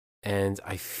 And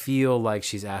I feel like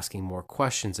she's asking more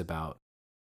questions about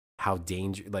how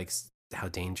dangerous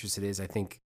it is. I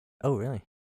think. Oh, really?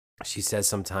 She says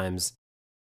sometimes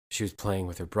she was playing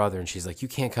with her brother and she's like, you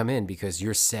can't come in because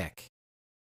you're sick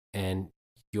and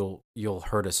you'll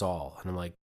hurt us all. And I'm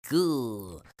like,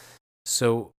 ugh.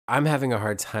 So I'm having a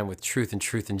hard time with truth and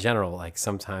truth in general.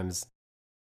 Sometimes,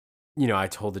 I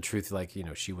told the truth,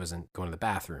 she wasn't going to the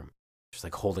bathroom. She's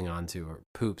holding on to her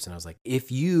poops. And I was like,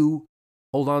 if you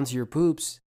hold on to your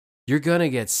poops, you're going to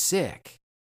get sick.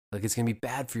 It's going to be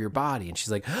bad for your body. And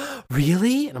she's like,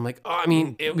 really? And I'm like, oh, I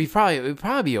mean, it would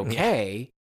probably be okay.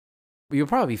 You'll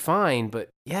probably be fine. But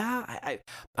yeah,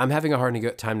 I'm having a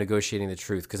hard time negotiating the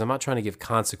truth because I'm not trying to give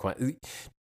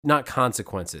not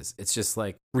consequences. It's just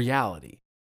reality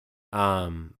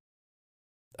about,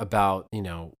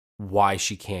 why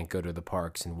she can't go to the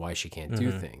parks and why she can't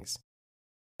do things.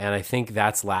 And I think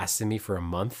that's lasted me for a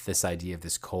month, this idea of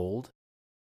this cold.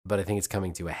 but I think it's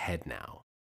coming to a head now,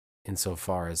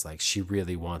 insofar as like she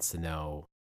really wants to know.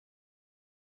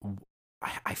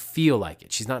 I feel like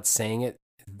it. She's not saying it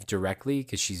directly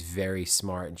because she's very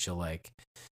smart, and she'll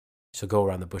go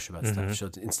around the bush about stuff.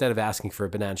 She'll, instead of asking for a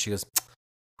banana, she goes,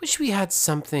 "Wish we had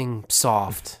something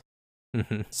soft,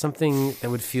 something that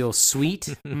would feel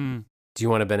sweet. Do you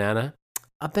want a banana?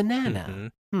 A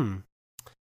banana?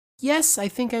 Yes, I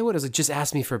think I would." I was like, "Just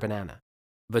ask me for a banana."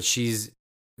 But she's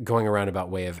going a roundabout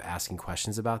way of asking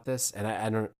questions about this, and I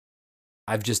don't.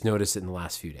 I've just noticed it in the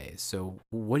last few days. So,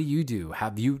 what do you do?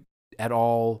 Have you at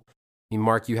all? I mean,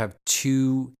 Mark, you have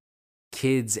two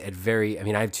kids at very. I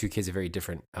mean, I have two kids at very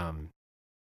different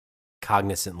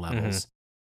cognizant levels,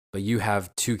 but you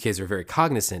have two kids who are very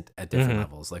cognizant at different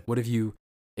levels. Like, what have you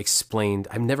explained?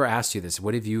 I've never asked you this.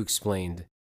 What have you explained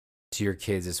to your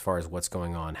kids as far as what's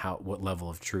going on? What level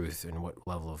of truth and what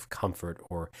level of comfort,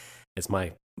 or as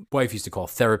my wife used to call,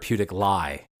 therapeutic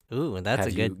lie? Ooh, that's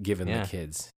have a good. you given the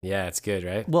kids? Yeah, it's good,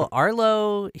 right? Well,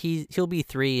 Arlo, he'll be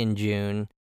 3 in June.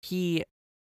 He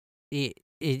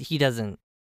doesn't.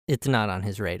 It's not on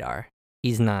his radar.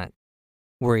 He's not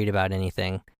worried about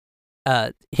anything.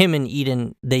 Him and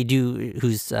Eden, they do.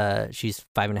 She's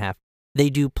 5.5. They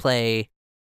do play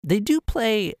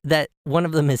that one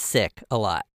of them is sick a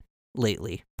lot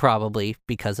lately, probably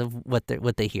because of what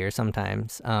they hear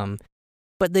sometimes.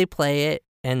 But they play it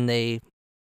and they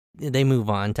move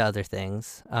on to other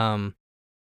things.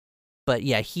 But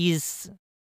yeah, he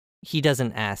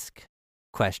doesn't ask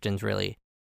questions really.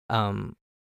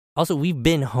 Also, we've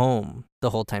been home the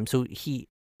whole time, so he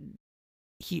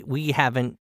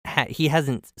hasn't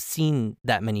seen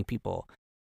that many people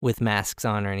with masks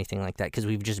on or anything like that because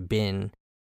we've just been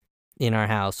in our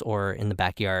house or in the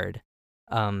backyard.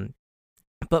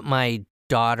 But my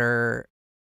daughter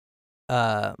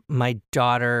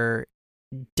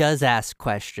does ask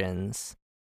questions,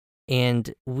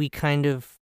 and we kind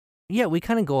of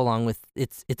go along with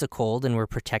it's a cold, and we're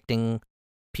protecting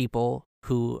people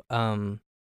who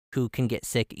can get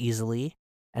sick easily,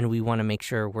 and we want to make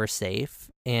sure we're safe.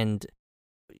 And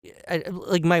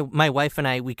like my wife and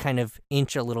I, we kind of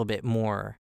inch a little bit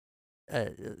more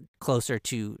closer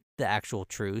to the actual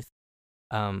truth,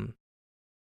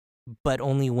 but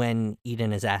only when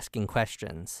Eden is asking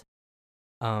questions.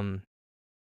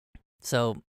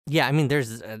 So yeah, I mean,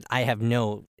 I have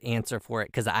no answer for it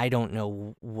because I don't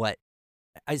know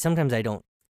sometimes I don't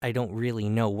really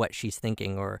know what she's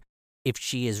thinking, or if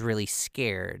she is really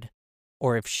scared,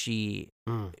 or if she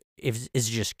is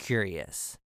just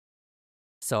curious.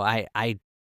 So I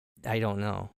don't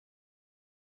know.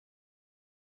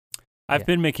 I've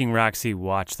been making Roxy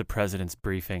watch the president's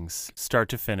briefings, start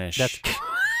to finish,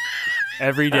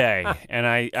 every day. And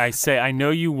I say, I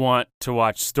know you want to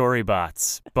watch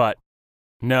Storybots, but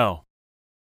no,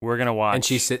 we're going to watch. And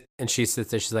she sits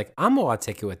there, she's like, "I'm more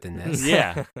articulate than this."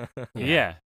 Yeah.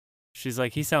 Yeah. She's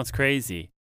like, "He sounds crazy."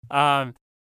 I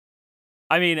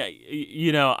mean,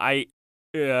 I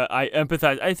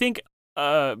empathize. I think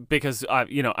because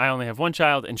I only have one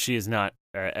child, and she is not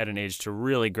at an age to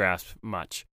really grasp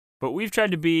much. But we've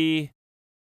tried to be,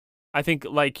 I think,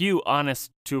 like you,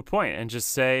 honest to a point, and just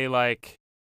say, like,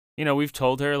 we've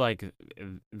told her, like,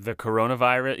 the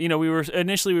coronavirus. We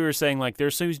were saying, like,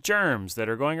 there's these germs that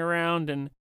are going around, and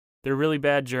they're really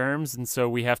bad germs, and so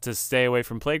we have to stay away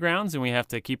from playgrounds, and we have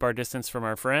to keep our distance from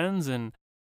our friends, and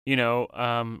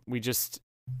we just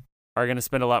are going to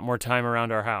spend a lot more time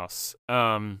around our house.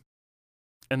 And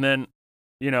then,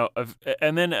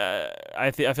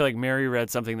 I feel like Mary read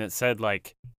something that said,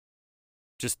 like,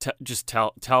 just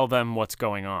tell them what's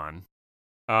going on.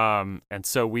 And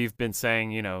so we've been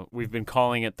saying, we've been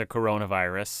calling it the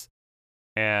coronavirus,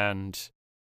 and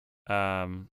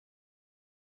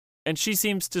she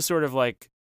seems to sort of like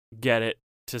get it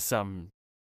to some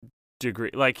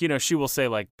degree. Like, she will say,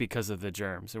 like, because of the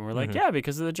germs, and we're like, yeah,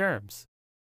 because of the germs,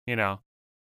 I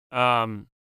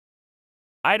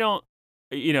don't,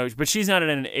 but she's not at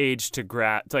an age to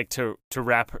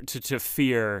to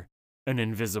fear an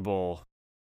invisible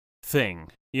thing,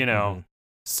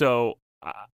 So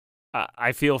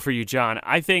I feel for you, John.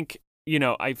 I think,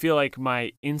 I feel like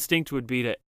my instinct would be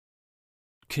to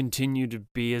continue to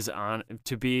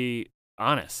be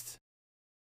honest,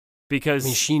 because I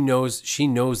mean, she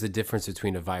knows the difference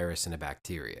between a virus and a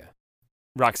bacteria.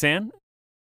 Roxanne,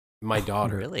 my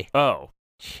daughter, really? Oh,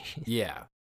 yeah.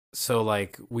 So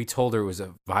like we told her it was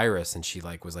a virus, and she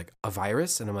like was like, "A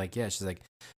virus?" And I'm like, "Yeah." She's like,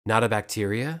 "Not a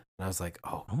bacteria?" And I was like,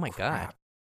 "Oh my God."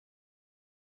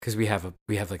 Because we have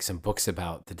like some books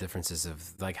about the differences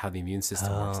of like how the immune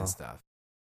system works and stuff.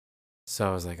 So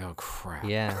I was like, "Oh crap."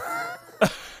 Yeah.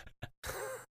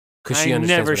 she I understands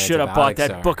never what should have bought antibiotics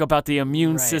that are. book about the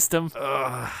immune Right. system.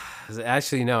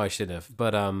 Actually, no, I shouldn't have.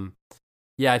 But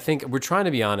yeah, I think we're trying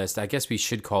to be honest. I guess we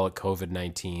should call it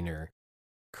COVID-19 or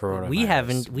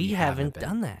coronavirus. We haven't been.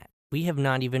 done that. We have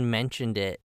not even mentioned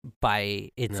it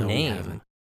by its No, we name. haven't.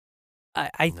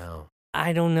 No.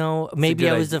 I don't know. a Maybe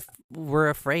good I was idea. we're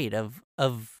afraid of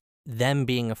them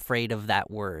being afraid of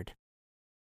that word.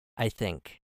 I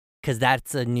think because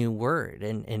that's a new word,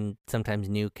 and sometimes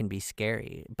new can be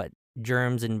scary. But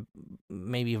germs and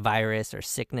maybe virus or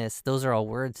sickness, those are all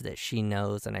words that she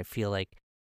knows, and I feel like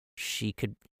she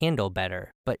could handle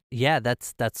better. But yeah,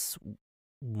 that's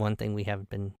one thing we haven't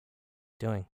been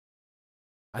doing.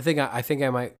 I think I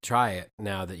might try it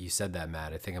now that you said that,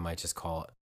 Matt. I think I might just call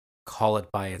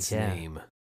it by its Yeah. name.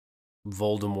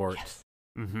 Voldemort Yes.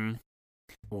 Mm-hmm.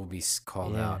 will be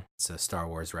called Yeah. out. It's a Star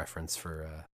Wars reference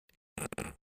for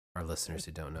our listeners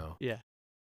who don't know. Yeah.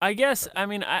 I guess. I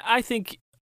mean, I think.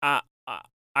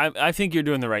 I think you're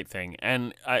doing the right thing,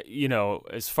 and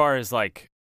as far as like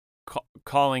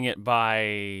calling it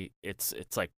by its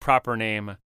like proper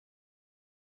name,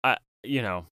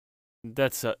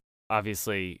 that's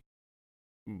obviously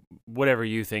whatever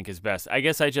you think is best. I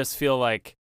guess I just feel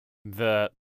like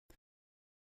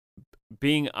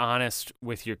being honest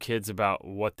with your kids about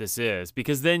what this is,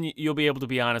 because then you'll be able to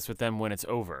be honest with them when it's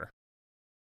over.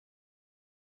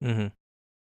 Mm-hmm.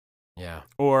 Yeah.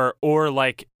 Or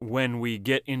like when we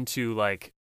get into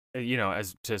like,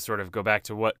 as to sort of go back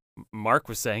to what Mark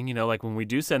was saying, like when we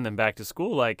do send them back to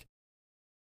school, like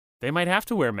they might have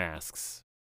to wear masks,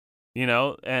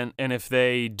 and if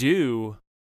they do,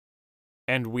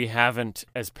 and we haven't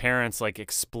as parents like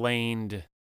explained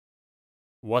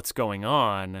what's going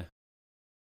on,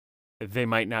 they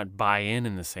might not buy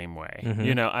in the same way.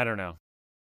 Mhm. I don't know.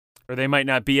 Or they might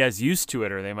not be as used to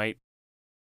it, or they might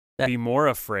be more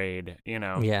afraid,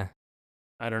 Yeah.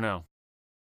 I don't know.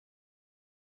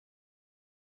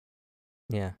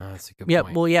 Yeah. Oh, that's a good Yeah.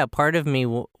 point. Well, yeah. Part of me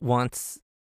wants,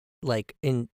 like,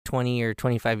 in 20 or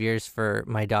 25 years, for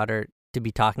my daughter to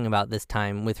be talking about this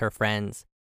time with her friends,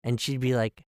 and she'd be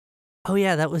like, "Oh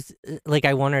yeah, that was like."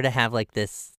 I want her to have like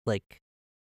this, like,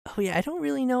 "Oh yeah, I don't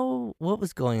really know what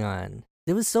was going on.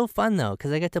 It was so fun though,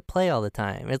 because I got to play all the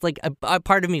time." It's like a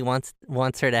part of me wants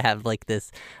her to have like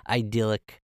this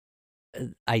idyllic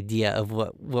idea of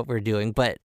what we're doing,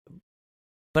 but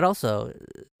also,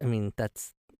 I mean,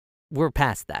 we're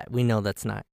past that. We know that's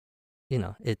not,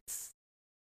 it's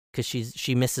because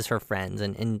she misses her friends,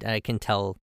 and I can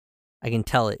tell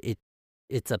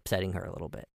it's upsetting her a little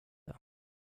bit.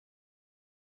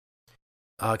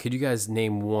 Could you guys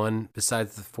name one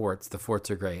besides the forts? The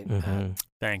forts are great. Mhm.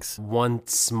 Thanks. One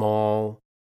small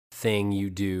thing you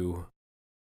do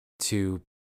to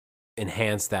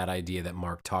enhance that idea that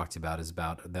Mark talked about is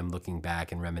about them looking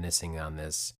back and reminiscing on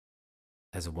this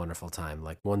as a wonderful time.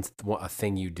 Like a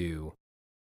thing you do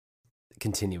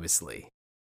continuously,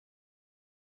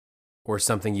 or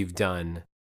something you've done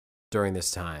during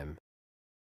this time.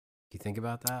 You think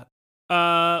about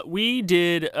that? We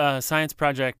did a science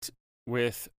project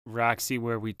with Roxy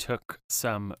where we took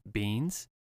some beans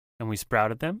and we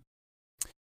sprouted them.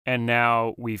 And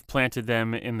now we've planted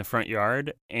them in the front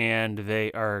yard, and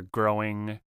they are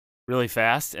growing really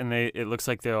fast. And it looks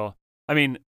like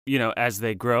as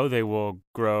they grow, they will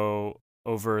grow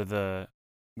over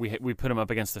we put them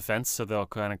up against the fence, so they'll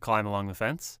kind of climb along the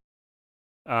fence,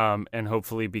 and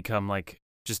hopefully become like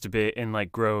just a bit and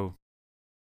like grow,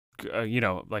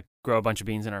 like grow a bunch of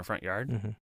beans in our front yard.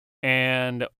 Mhm.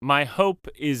 And my hope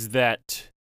is that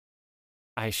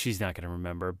she's not going to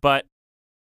remember, but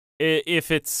if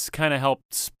it's kind of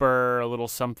helped spur a little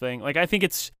something, like I think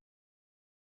it's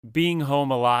being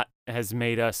home a lot has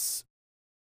made us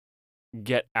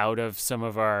get out of some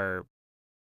of our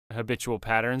habitual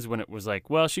patterns when it was like,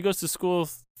 well, she goes to school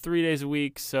 3 days a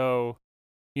week, so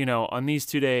on these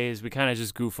 2 days we kind of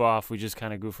just goof off, we just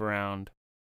kind of goof around,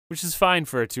 which is fine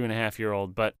for a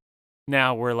 2.5-year-old. But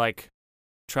now we're like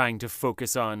trying to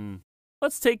focus on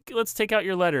let's take out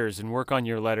your letters and work on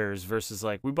your letters, versus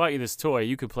like, we bought you this toy,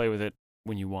 you could play with it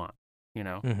when you want,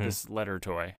 Mhm. this letter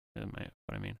toy. What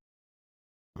I mean.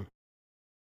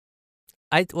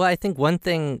 I think one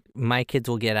thing my kids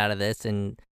will get out of this,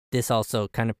 and this also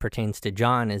kind of pertains to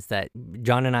John, is that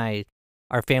John and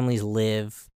our families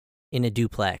live in a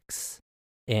duplex,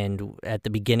 and at the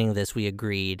beginning of this, we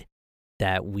agreed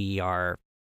that we are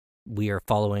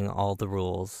following all the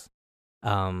rules,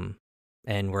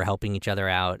 and we're helping each other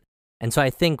out. And so I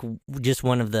think just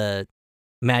one of the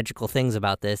magical things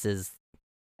about this is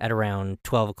at around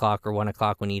 12 o'clock or 1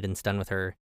 o'clock, when Eden's done with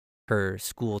her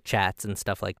school chats and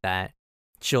stuff like that,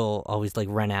 she'll always like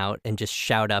run out and just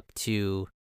shout up to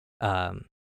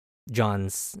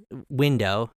John's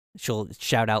window. She'll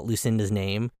shout out Lucinda's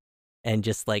name and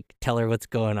just like tell her what's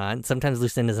going on. Sometimes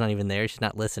Lucinda's not even there; she's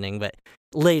not listening. But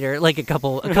later, like a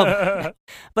couple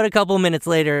minutes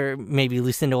later, maybe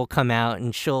Lucinda will come out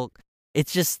and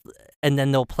it's just, and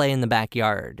then they'll play in the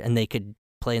backyard, and they could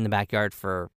play in the backyard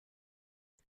for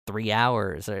 3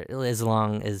 hours or as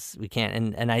long as we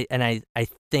can. And I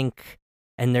think,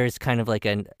 and there's kind of like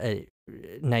a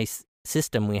nice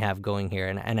system we have going here,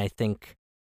 and I think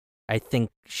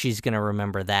she's gonna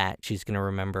remember that. She's gonna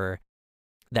remember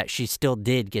that she still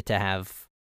did get to have,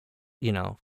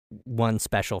 one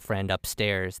special friend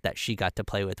upstairs that she got to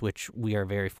play with, which we are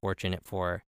very fortunate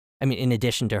for. I mean, in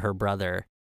addition to her brother,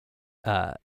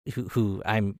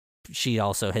 she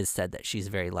also has said that she's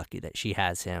very lucky that she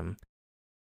has him,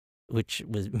 which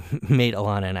made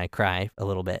Alana and I cry a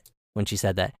little bit when she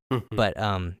said that. But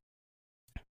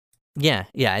yeah,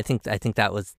 I think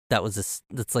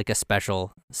that's like a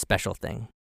special thing.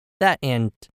 That,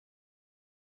 and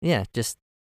yeah, just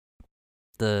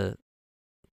the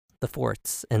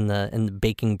forts and the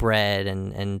baking bread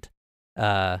and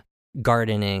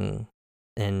gardening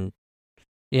and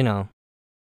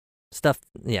stuff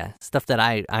that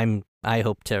I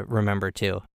hope to remember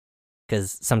too,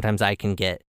 because sometimes I can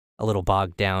get a little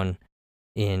bogged down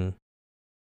in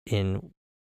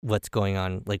what's going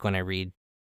on, like when I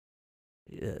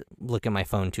look at my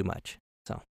phone too much.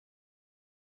 So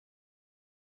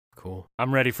cool.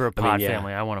 I'm ready for a pod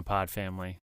family. I want a pod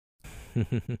family.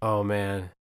 Oh man,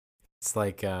 it's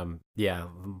like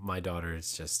my daughter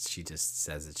is she just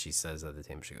says it. She says all the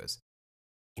time. She goes,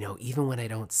 even when I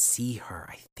don't see her,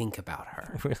 I think about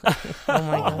her. Really? Oh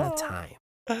my all God. the time.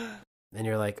 And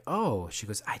you're like, oh, she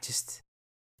goes,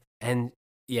 and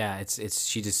yeah, it's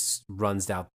she just runs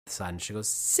down the side and she goes,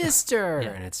 sister,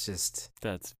 Yeah. and it's just,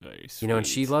 That's very sweet. and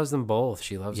she loves them both.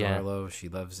 She loves Yeah. Arlo. She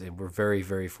loves, and we're very,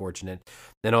 very fortunate.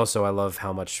 And also, I love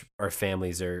how much our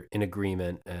families are in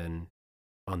agreement and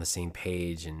on the same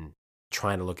page and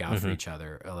trying to look out for each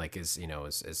other, like as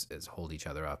hold each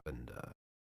other up, and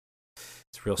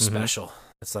it's real special.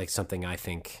 It's like something I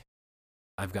think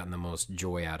I've gotten the most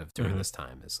joy out of during this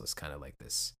time, is this kind of like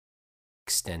this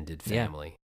extended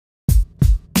family.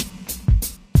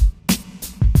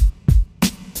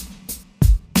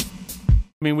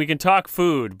 I mean, we can talk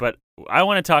food, but I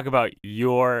want to talk about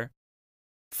your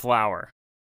flower.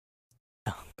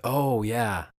 Oh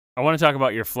yeah. I want to talk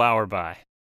about your flower buy.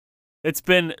 It's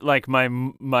been like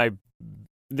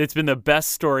it's been the best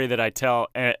story that I tell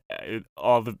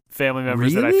all the family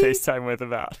members that I Really? FaceTime with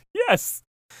about. Yes.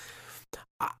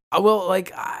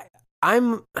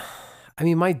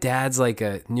 My dad's like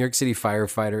a New York City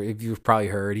firefighter. If you've probably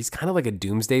heard, he's kind of like a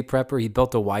doomsday prepper. He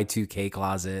built a Y2K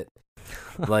closet.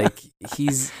 Like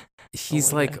he's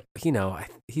like,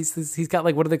 he's got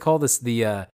like, what do they call this?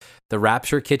 The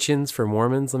rapture kitchens for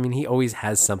Mormons. I mean, he always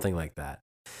has something like that.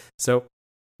 So,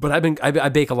 but I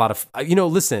bake a lot of,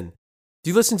 listen, if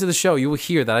you listen to the show, you will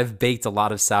hear that I've baked a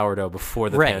lot of sourdough before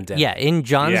the pandemic. Yeah, in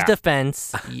John's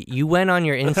defense, you went on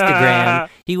your Instagram.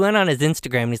 He went on his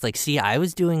Instagram and he's like, see, I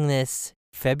was doing this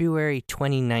February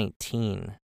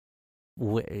 2019.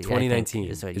 2019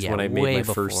 is when I made my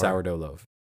first before. sourdough loaf.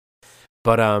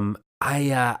 But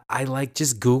I like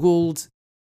just Googled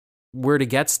where to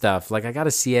get stuff. Like I got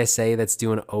a CSA that's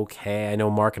doing okay. I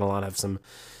know Mark and Alana have some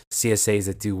CSAs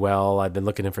that do well. I've been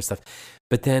looking in for stuff.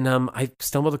 But then I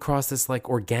stumbled across this like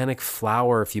organic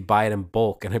flour if you buy it in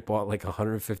bulk, and I bought like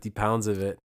 150 pounds of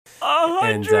it.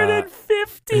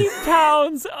 150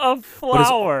 pounds of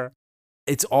flour.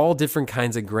 It's all different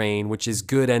kinds of grain, which is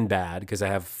good and bad, because I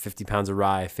have 50 pounds of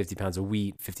rye, 50 pounds of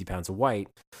wheat, 50 pounds of white.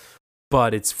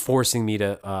 But it's forcing me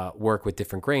to work with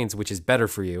different grains, which is better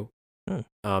for you.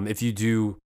 If you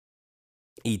do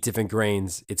eat different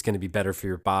grains, it's going to be better for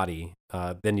your body.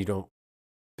 Then you don't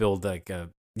build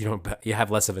you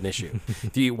have less of an issue.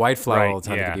 If you eat white flour all the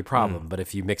time, it can be a problem. But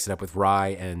if you mix it up with rye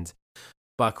and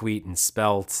buckwheat and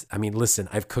spelt, I mean, listen,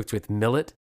 I've cooked with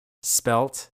millet,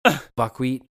 spelt,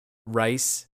 buckwheat,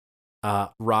 rice,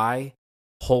 rye,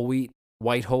 whole wheat,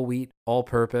 white whole wheat, all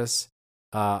purpose,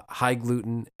 high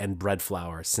gluten, and bread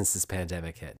flour since this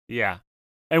pandemic hit. Yeah.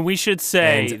 And we should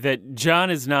say that John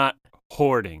is not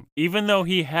hoarding. Even though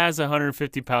he has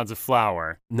 150 pounds of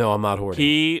flour. No, I'm not hoarding.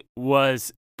 He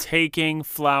was taking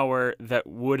flour that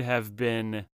would have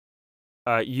been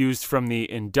used from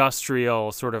the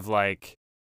industrial sort of like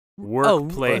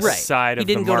workplace side of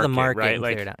the market. He didn't go to the market right? and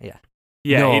like, clear it out. Yeah.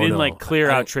 Yeah, No, he didn't no. like clear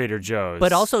out Trader Joe's.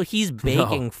 But also he's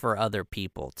baking for other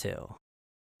people too.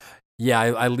 Yeah,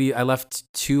 I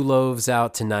left 2 loaves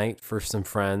out tonight for some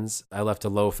friends. I left a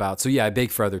loaf out. So yeah, I bake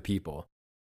for other people.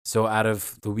 So out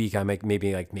of the week, I make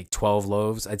 12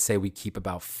 loaves. I'd say we keep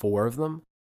about 4 of them.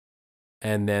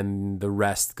 And then the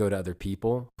rest go to other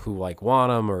people who like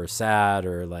want them or are sad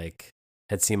or like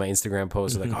had seen my Instagram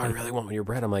post. Like, oh, I really want your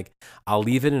bread. I'm like, I'll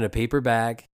leave it in a paper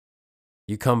bag.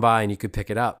 You come by and you could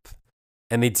pick it up.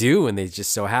 And they do. And they're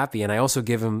just so happy. And I also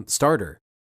give them starter.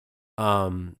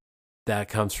 That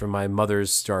comes from my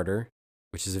mother's starter,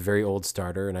 which is a very old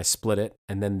starter. And I split it.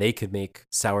 And then they could make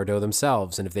sourdough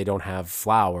themselves. And if they don't have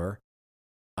flour,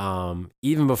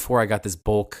 even before I got this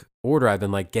bulk order, I've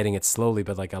been like getting it slowly,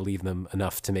 but like I'll leave them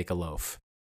enough to make a loaf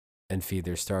and feed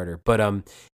their starter. But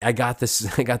I got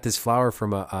this flour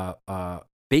from a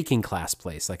baking class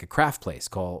place, like a craft place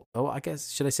called, I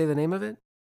guess, should I say the name of it?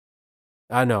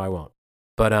 No, I won't.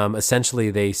 But essentially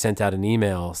they sent out an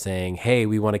email saying, hey,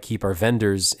 we want to keep our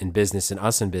vendors in business and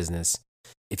us in business.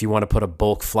 If you want to put a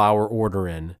bulk flour order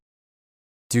in,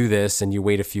 do this, and you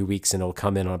wait a few weeks and it'll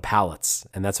come in on pallets.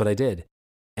 And that's what I did.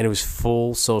 And it was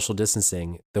full social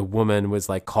distancing. The woman was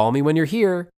like, call me when you're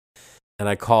here. And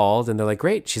I called and they're like,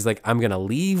 great. She's like, I'm going to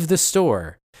leave the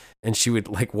store. And she would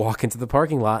like walk into the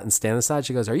parking lot and stand aside.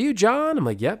 She goes, are you John? I'm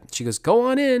like, yep. She goes, go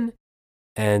on in.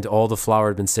 And all the flour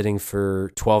had been sitting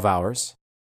for 12 hours.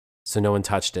 So no one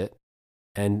touched it.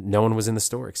 And no one was in the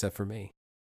store except for me.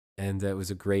 And it was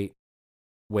a great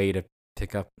way to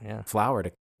pick up flour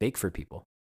to bake for people.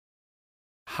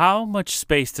 How much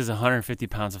space does 150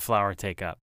 pounds of flour take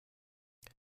up?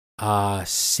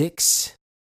 6.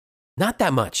 Not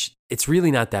that much. It's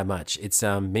really not that much. It's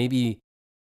maybe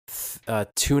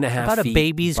 2.5 about feet a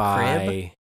baby's by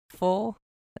crib full.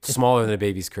 Smaller than a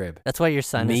baby's crib. That's why your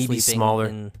son Maybe is sleeping smaller.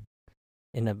 in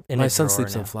My a son drawer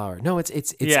sleeps now. on flour. No,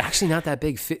 it's actually not that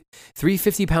big. 3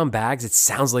 50-pound bags. It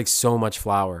sounds like so much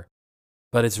flour,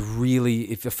 but it's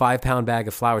really, if a 5-pound bag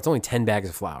of flour, it's only 10 bags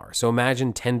of flour. So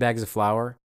imagine 10 bags of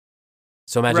flour.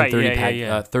 So imagine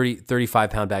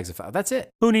 35-pound bags of flour. That's it.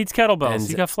 Who needs kettlebells? And-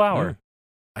 You got flour.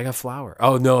 I got flour.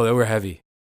 Oh no, they were heavy.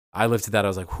 I lifted that. I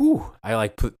was like, whew. I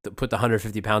like put the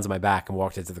 150 pounds on my back and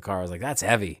walked into the car. I was like, that's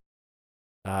heavy.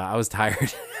 I was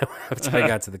tired after I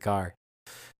got to the car.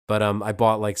 But I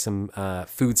bought like some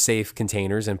food safe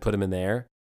containers and put them in there.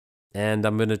 And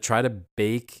I'm going to try to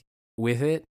bake with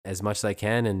it as much as I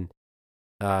can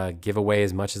and give away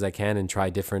as much as I can and try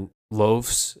different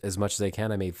loaves as much as I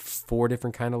can. I made 4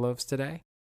 different kind of loaves today.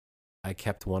 I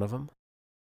kept one of them.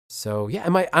 So yeah,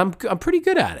 I'm pretty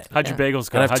good at it. How'd your bagels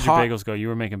go? How'd your bagels go? You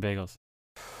were making bagels.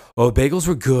 Oh, bagels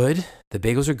were good. The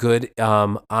bagels are good.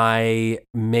 I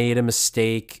made a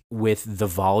mistake with the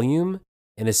volume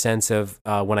in a sense of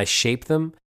when I shaped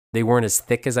them, they weren't as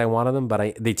thick as I wanted them,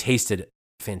 but they tasted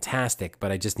fantastic.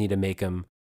 But I just need to make them.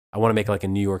 I want to make like a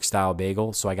New York style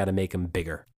bagel, so I got to make them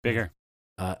bigger.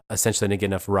 Essentially, I didn't get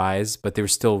enough rise, but they were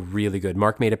still really good.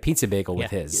 Mark made a pizza bagel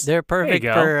with his. They're perfect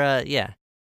for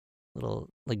little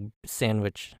like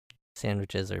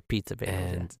sandwiches or pizza bagels.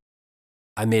 And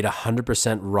I made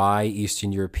 100% rye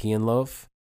Eastern European loaf,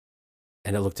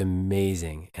 and it looked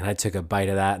amazing. And I took a bite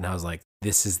of that, and I was like,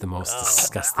 "This is the most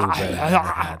disgusting bread I've ever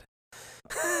had."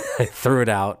 I threw it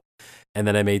out, and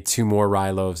then I made 2 more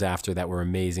rye loaves after that were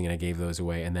amazing, and I gave those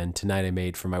away. And then tonight I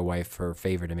made for my wife her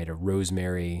favorite. I made a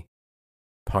rosemary,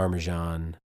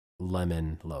 Parmesan,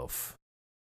 lemon loaf.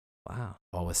 Wow,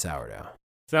 all with sourdough.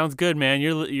 Sounds good, man.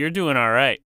 You're doing all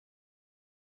right.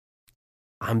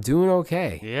 I'm doing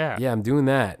okay. Yeah, I'm doing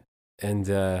that, and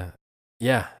that's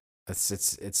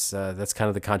kind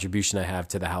of the contribution I have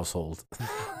to the household.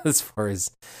 As far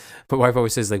as my wife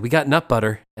always says, like, we got nut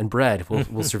butter and bread.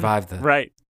 We'll survive the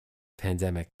right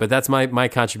pandemic. But that's my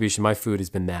contribution. My food has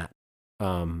been that.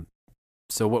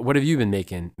 So what have you been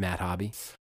making, Matt Hobby?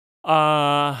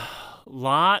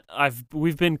 Lot.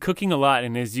 We've been cooking a lot,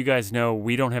 and as you guys know,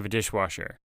 we don't have a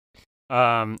dishwasher.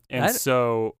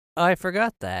 So I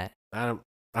forgot that.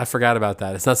 I forgot about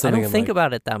that. It's not something I don't think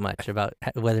about it that much about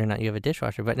whether or not you have a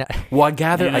dishwasher. But well, I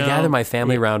gather my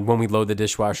family around when we load the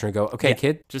dishwasher and go, okay,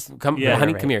 kid, just come,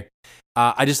 honey, come here.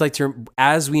 I just like to,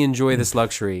 as we enjoy this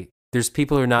luxury, there's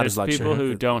people who are not as luxury. There's people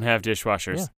who don't have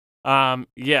dishwashers.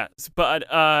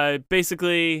 But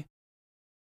basically,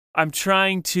 I'm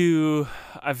trying to.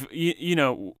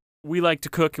 We like to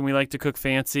cook and we like to cook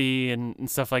fancy and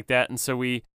stuff like that, and so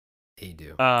we. They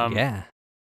do.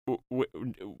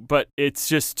 But it's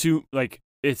just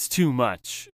it's too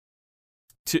much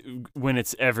when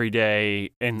it's every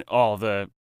day and all the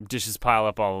dishes pile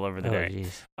up all over the day.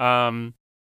 Geez.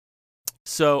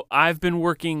 So I've been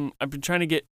trying to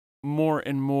get more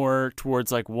and more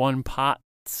towards like one pot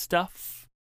stuff,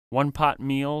 one pot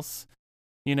meals,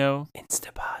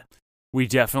 Instant Pot. We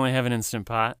definitely have an Instant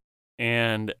Pot.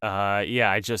 And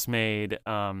I just made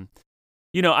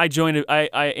I joined.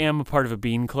 I am a part of a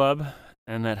bean club,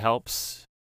 and that helps.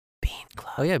 Bean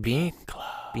club. Oh yeah, bean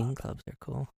club. Bean clubs are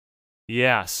cool.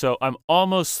 Yeah, so I'm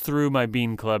almost through my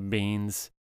bean club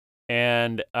beans,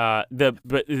 and but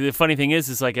the funny thing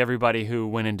is like everybody who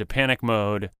went into panic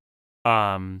mode,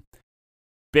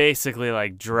 basically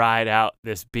like dried out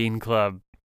this bean club.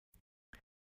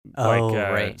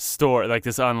 Right. Store, like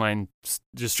this online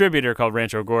distributor called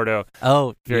Rancho Gordo.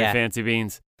 Oh, very fancy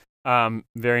beans,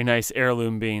 very nice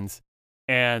heirloom beans.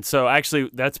 And so actually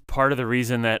that's part of the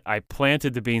reason that I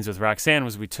planted the beans with Roxanne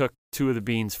was we took 2 of the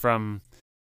beans from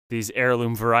these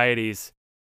heirloom varieties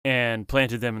and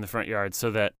planted them in the front yard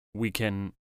so that we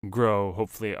can grow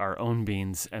hopefully our own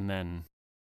beans. And then,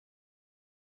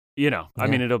 I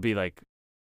mean, it'll be like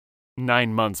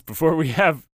 9 months before we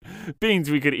have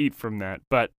beans we could eat from that.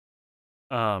 But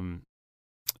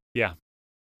yeah,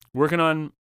 working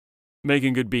on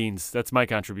making good beans. That's my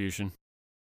contribution.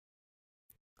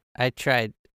 I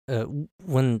tried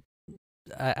when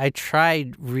I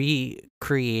tried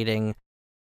recreating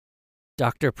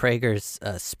Dr. Prager's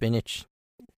spinach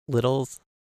littles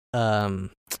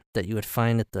that you would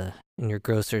find in your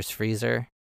grocer's freezer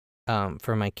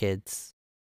for my kids.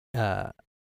 The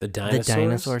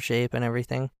dinosaur shape and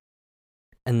everything.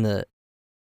 And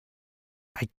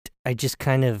I just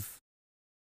kind of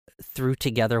threw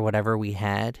together whatever we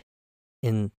had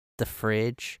in the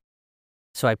fridge.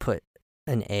 So I put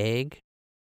an egg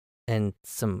and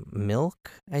some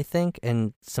milk, I think,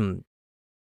 and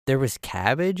there was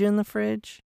cabbage in the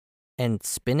fridge and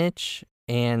spinach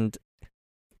and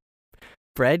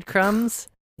breadcrumbs.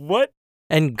 What?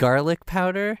 And garlic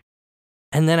powder.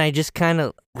 And then I just kind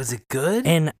of... Was it good?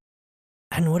 And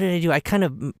what did I do? I kind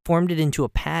of formed it into a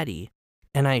patty,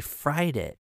 and I fried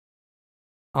it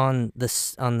on the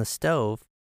stove,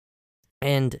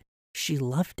 and she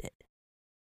loved it.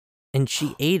 And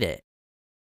she ate it.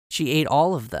 She ate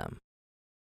all of them.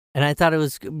 And I thought it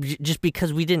was just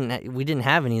because we didn't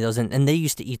have any of those, and they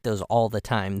used to eat those all the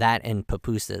time, that and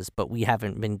pupusas, but we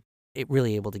haven't been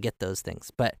really able to get those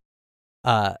things. But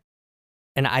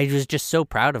and I was just so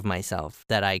proud of myself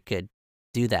that I could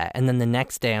do that. And then the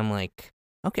next day I'm like,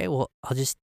 okay, well, I'll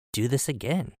just do this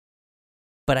again.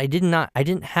 But I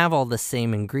didn't have all the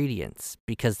same ingredients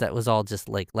because that was all just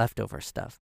like leftover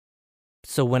stuff.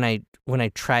 So when I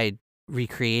tried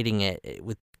recreating it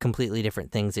with completely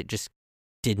different things, it just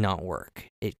did not work.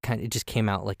 It just came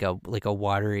out like a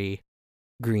watery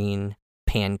green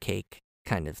pancake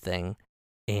kind of thing.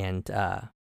 And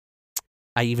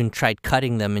I even tried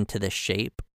cutting them into the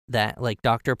shape that like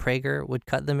Dr. Prager would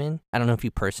cut them in. I don't know if he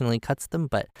personally cuts them,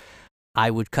 but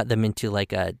I would cut them into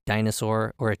like a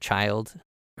dinosaur or a child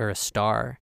or a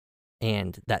star,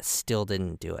 and that still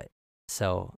didn't do it.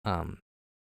 So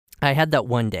I had that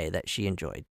one day that she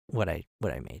enjoyed what I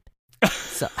made.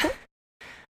 So,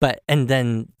 and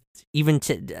then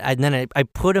I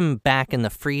put them back in the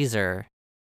freezer,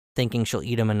 thinking she'll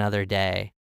eat them another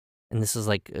day. And this was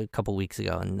like a couple weeks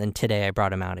ago. And then today I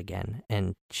brought them out again,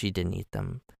 and she didn't eat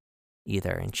them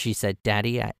either. And she said,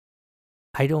 "Daddy, I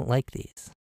don't like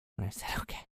these." And I said,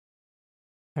 "Okay,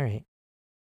 all right."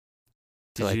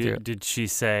 Did she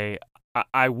say,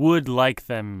 I would like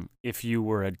them if you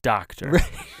were a doctor?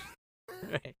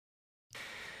 Right.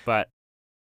 But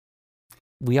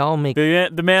we all make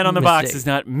the man on the mistakes. box is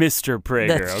not Mr.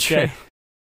 Prager. That's okay, true.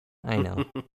 I know.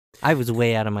 I was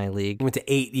way out of my league. I went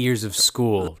to 8 years of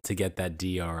school to get that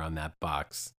DR on that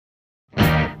box.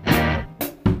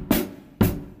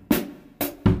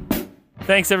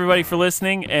 Thanks everybody for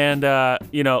listening, and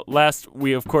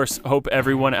we of course hope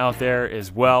everyone out there is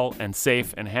well and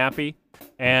safe and happy.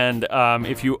 And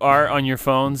if you are on your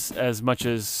phones as much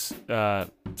as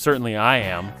certainly I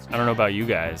am, I don't know about you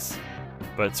guys,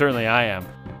 but certainly I am.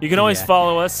 You can always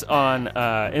follow us on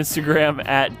Instagram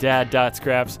at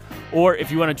dad.scraps, or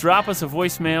if you want to drop us a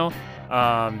voicemail,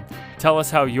 tell us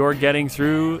how you're getting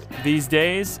through these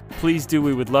days. Please do.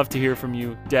 We would love to hear from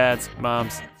you, dads,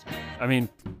 moms. I mean,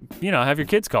 have your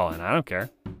kids call in. I don't care.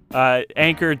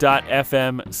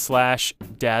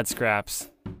 Anchor.fm/dadscraps.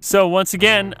 So once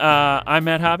again, I'm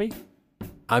Matt Hobby.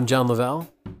 I'm John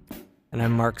Lavelle. And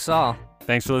I'm Mark Saul.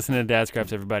 Thanks for listening to Dad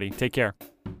Scraps, everybody. Take care.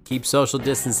 Keep social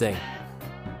distancing.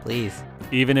 Please.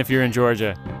 Even if you're in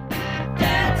Georgia.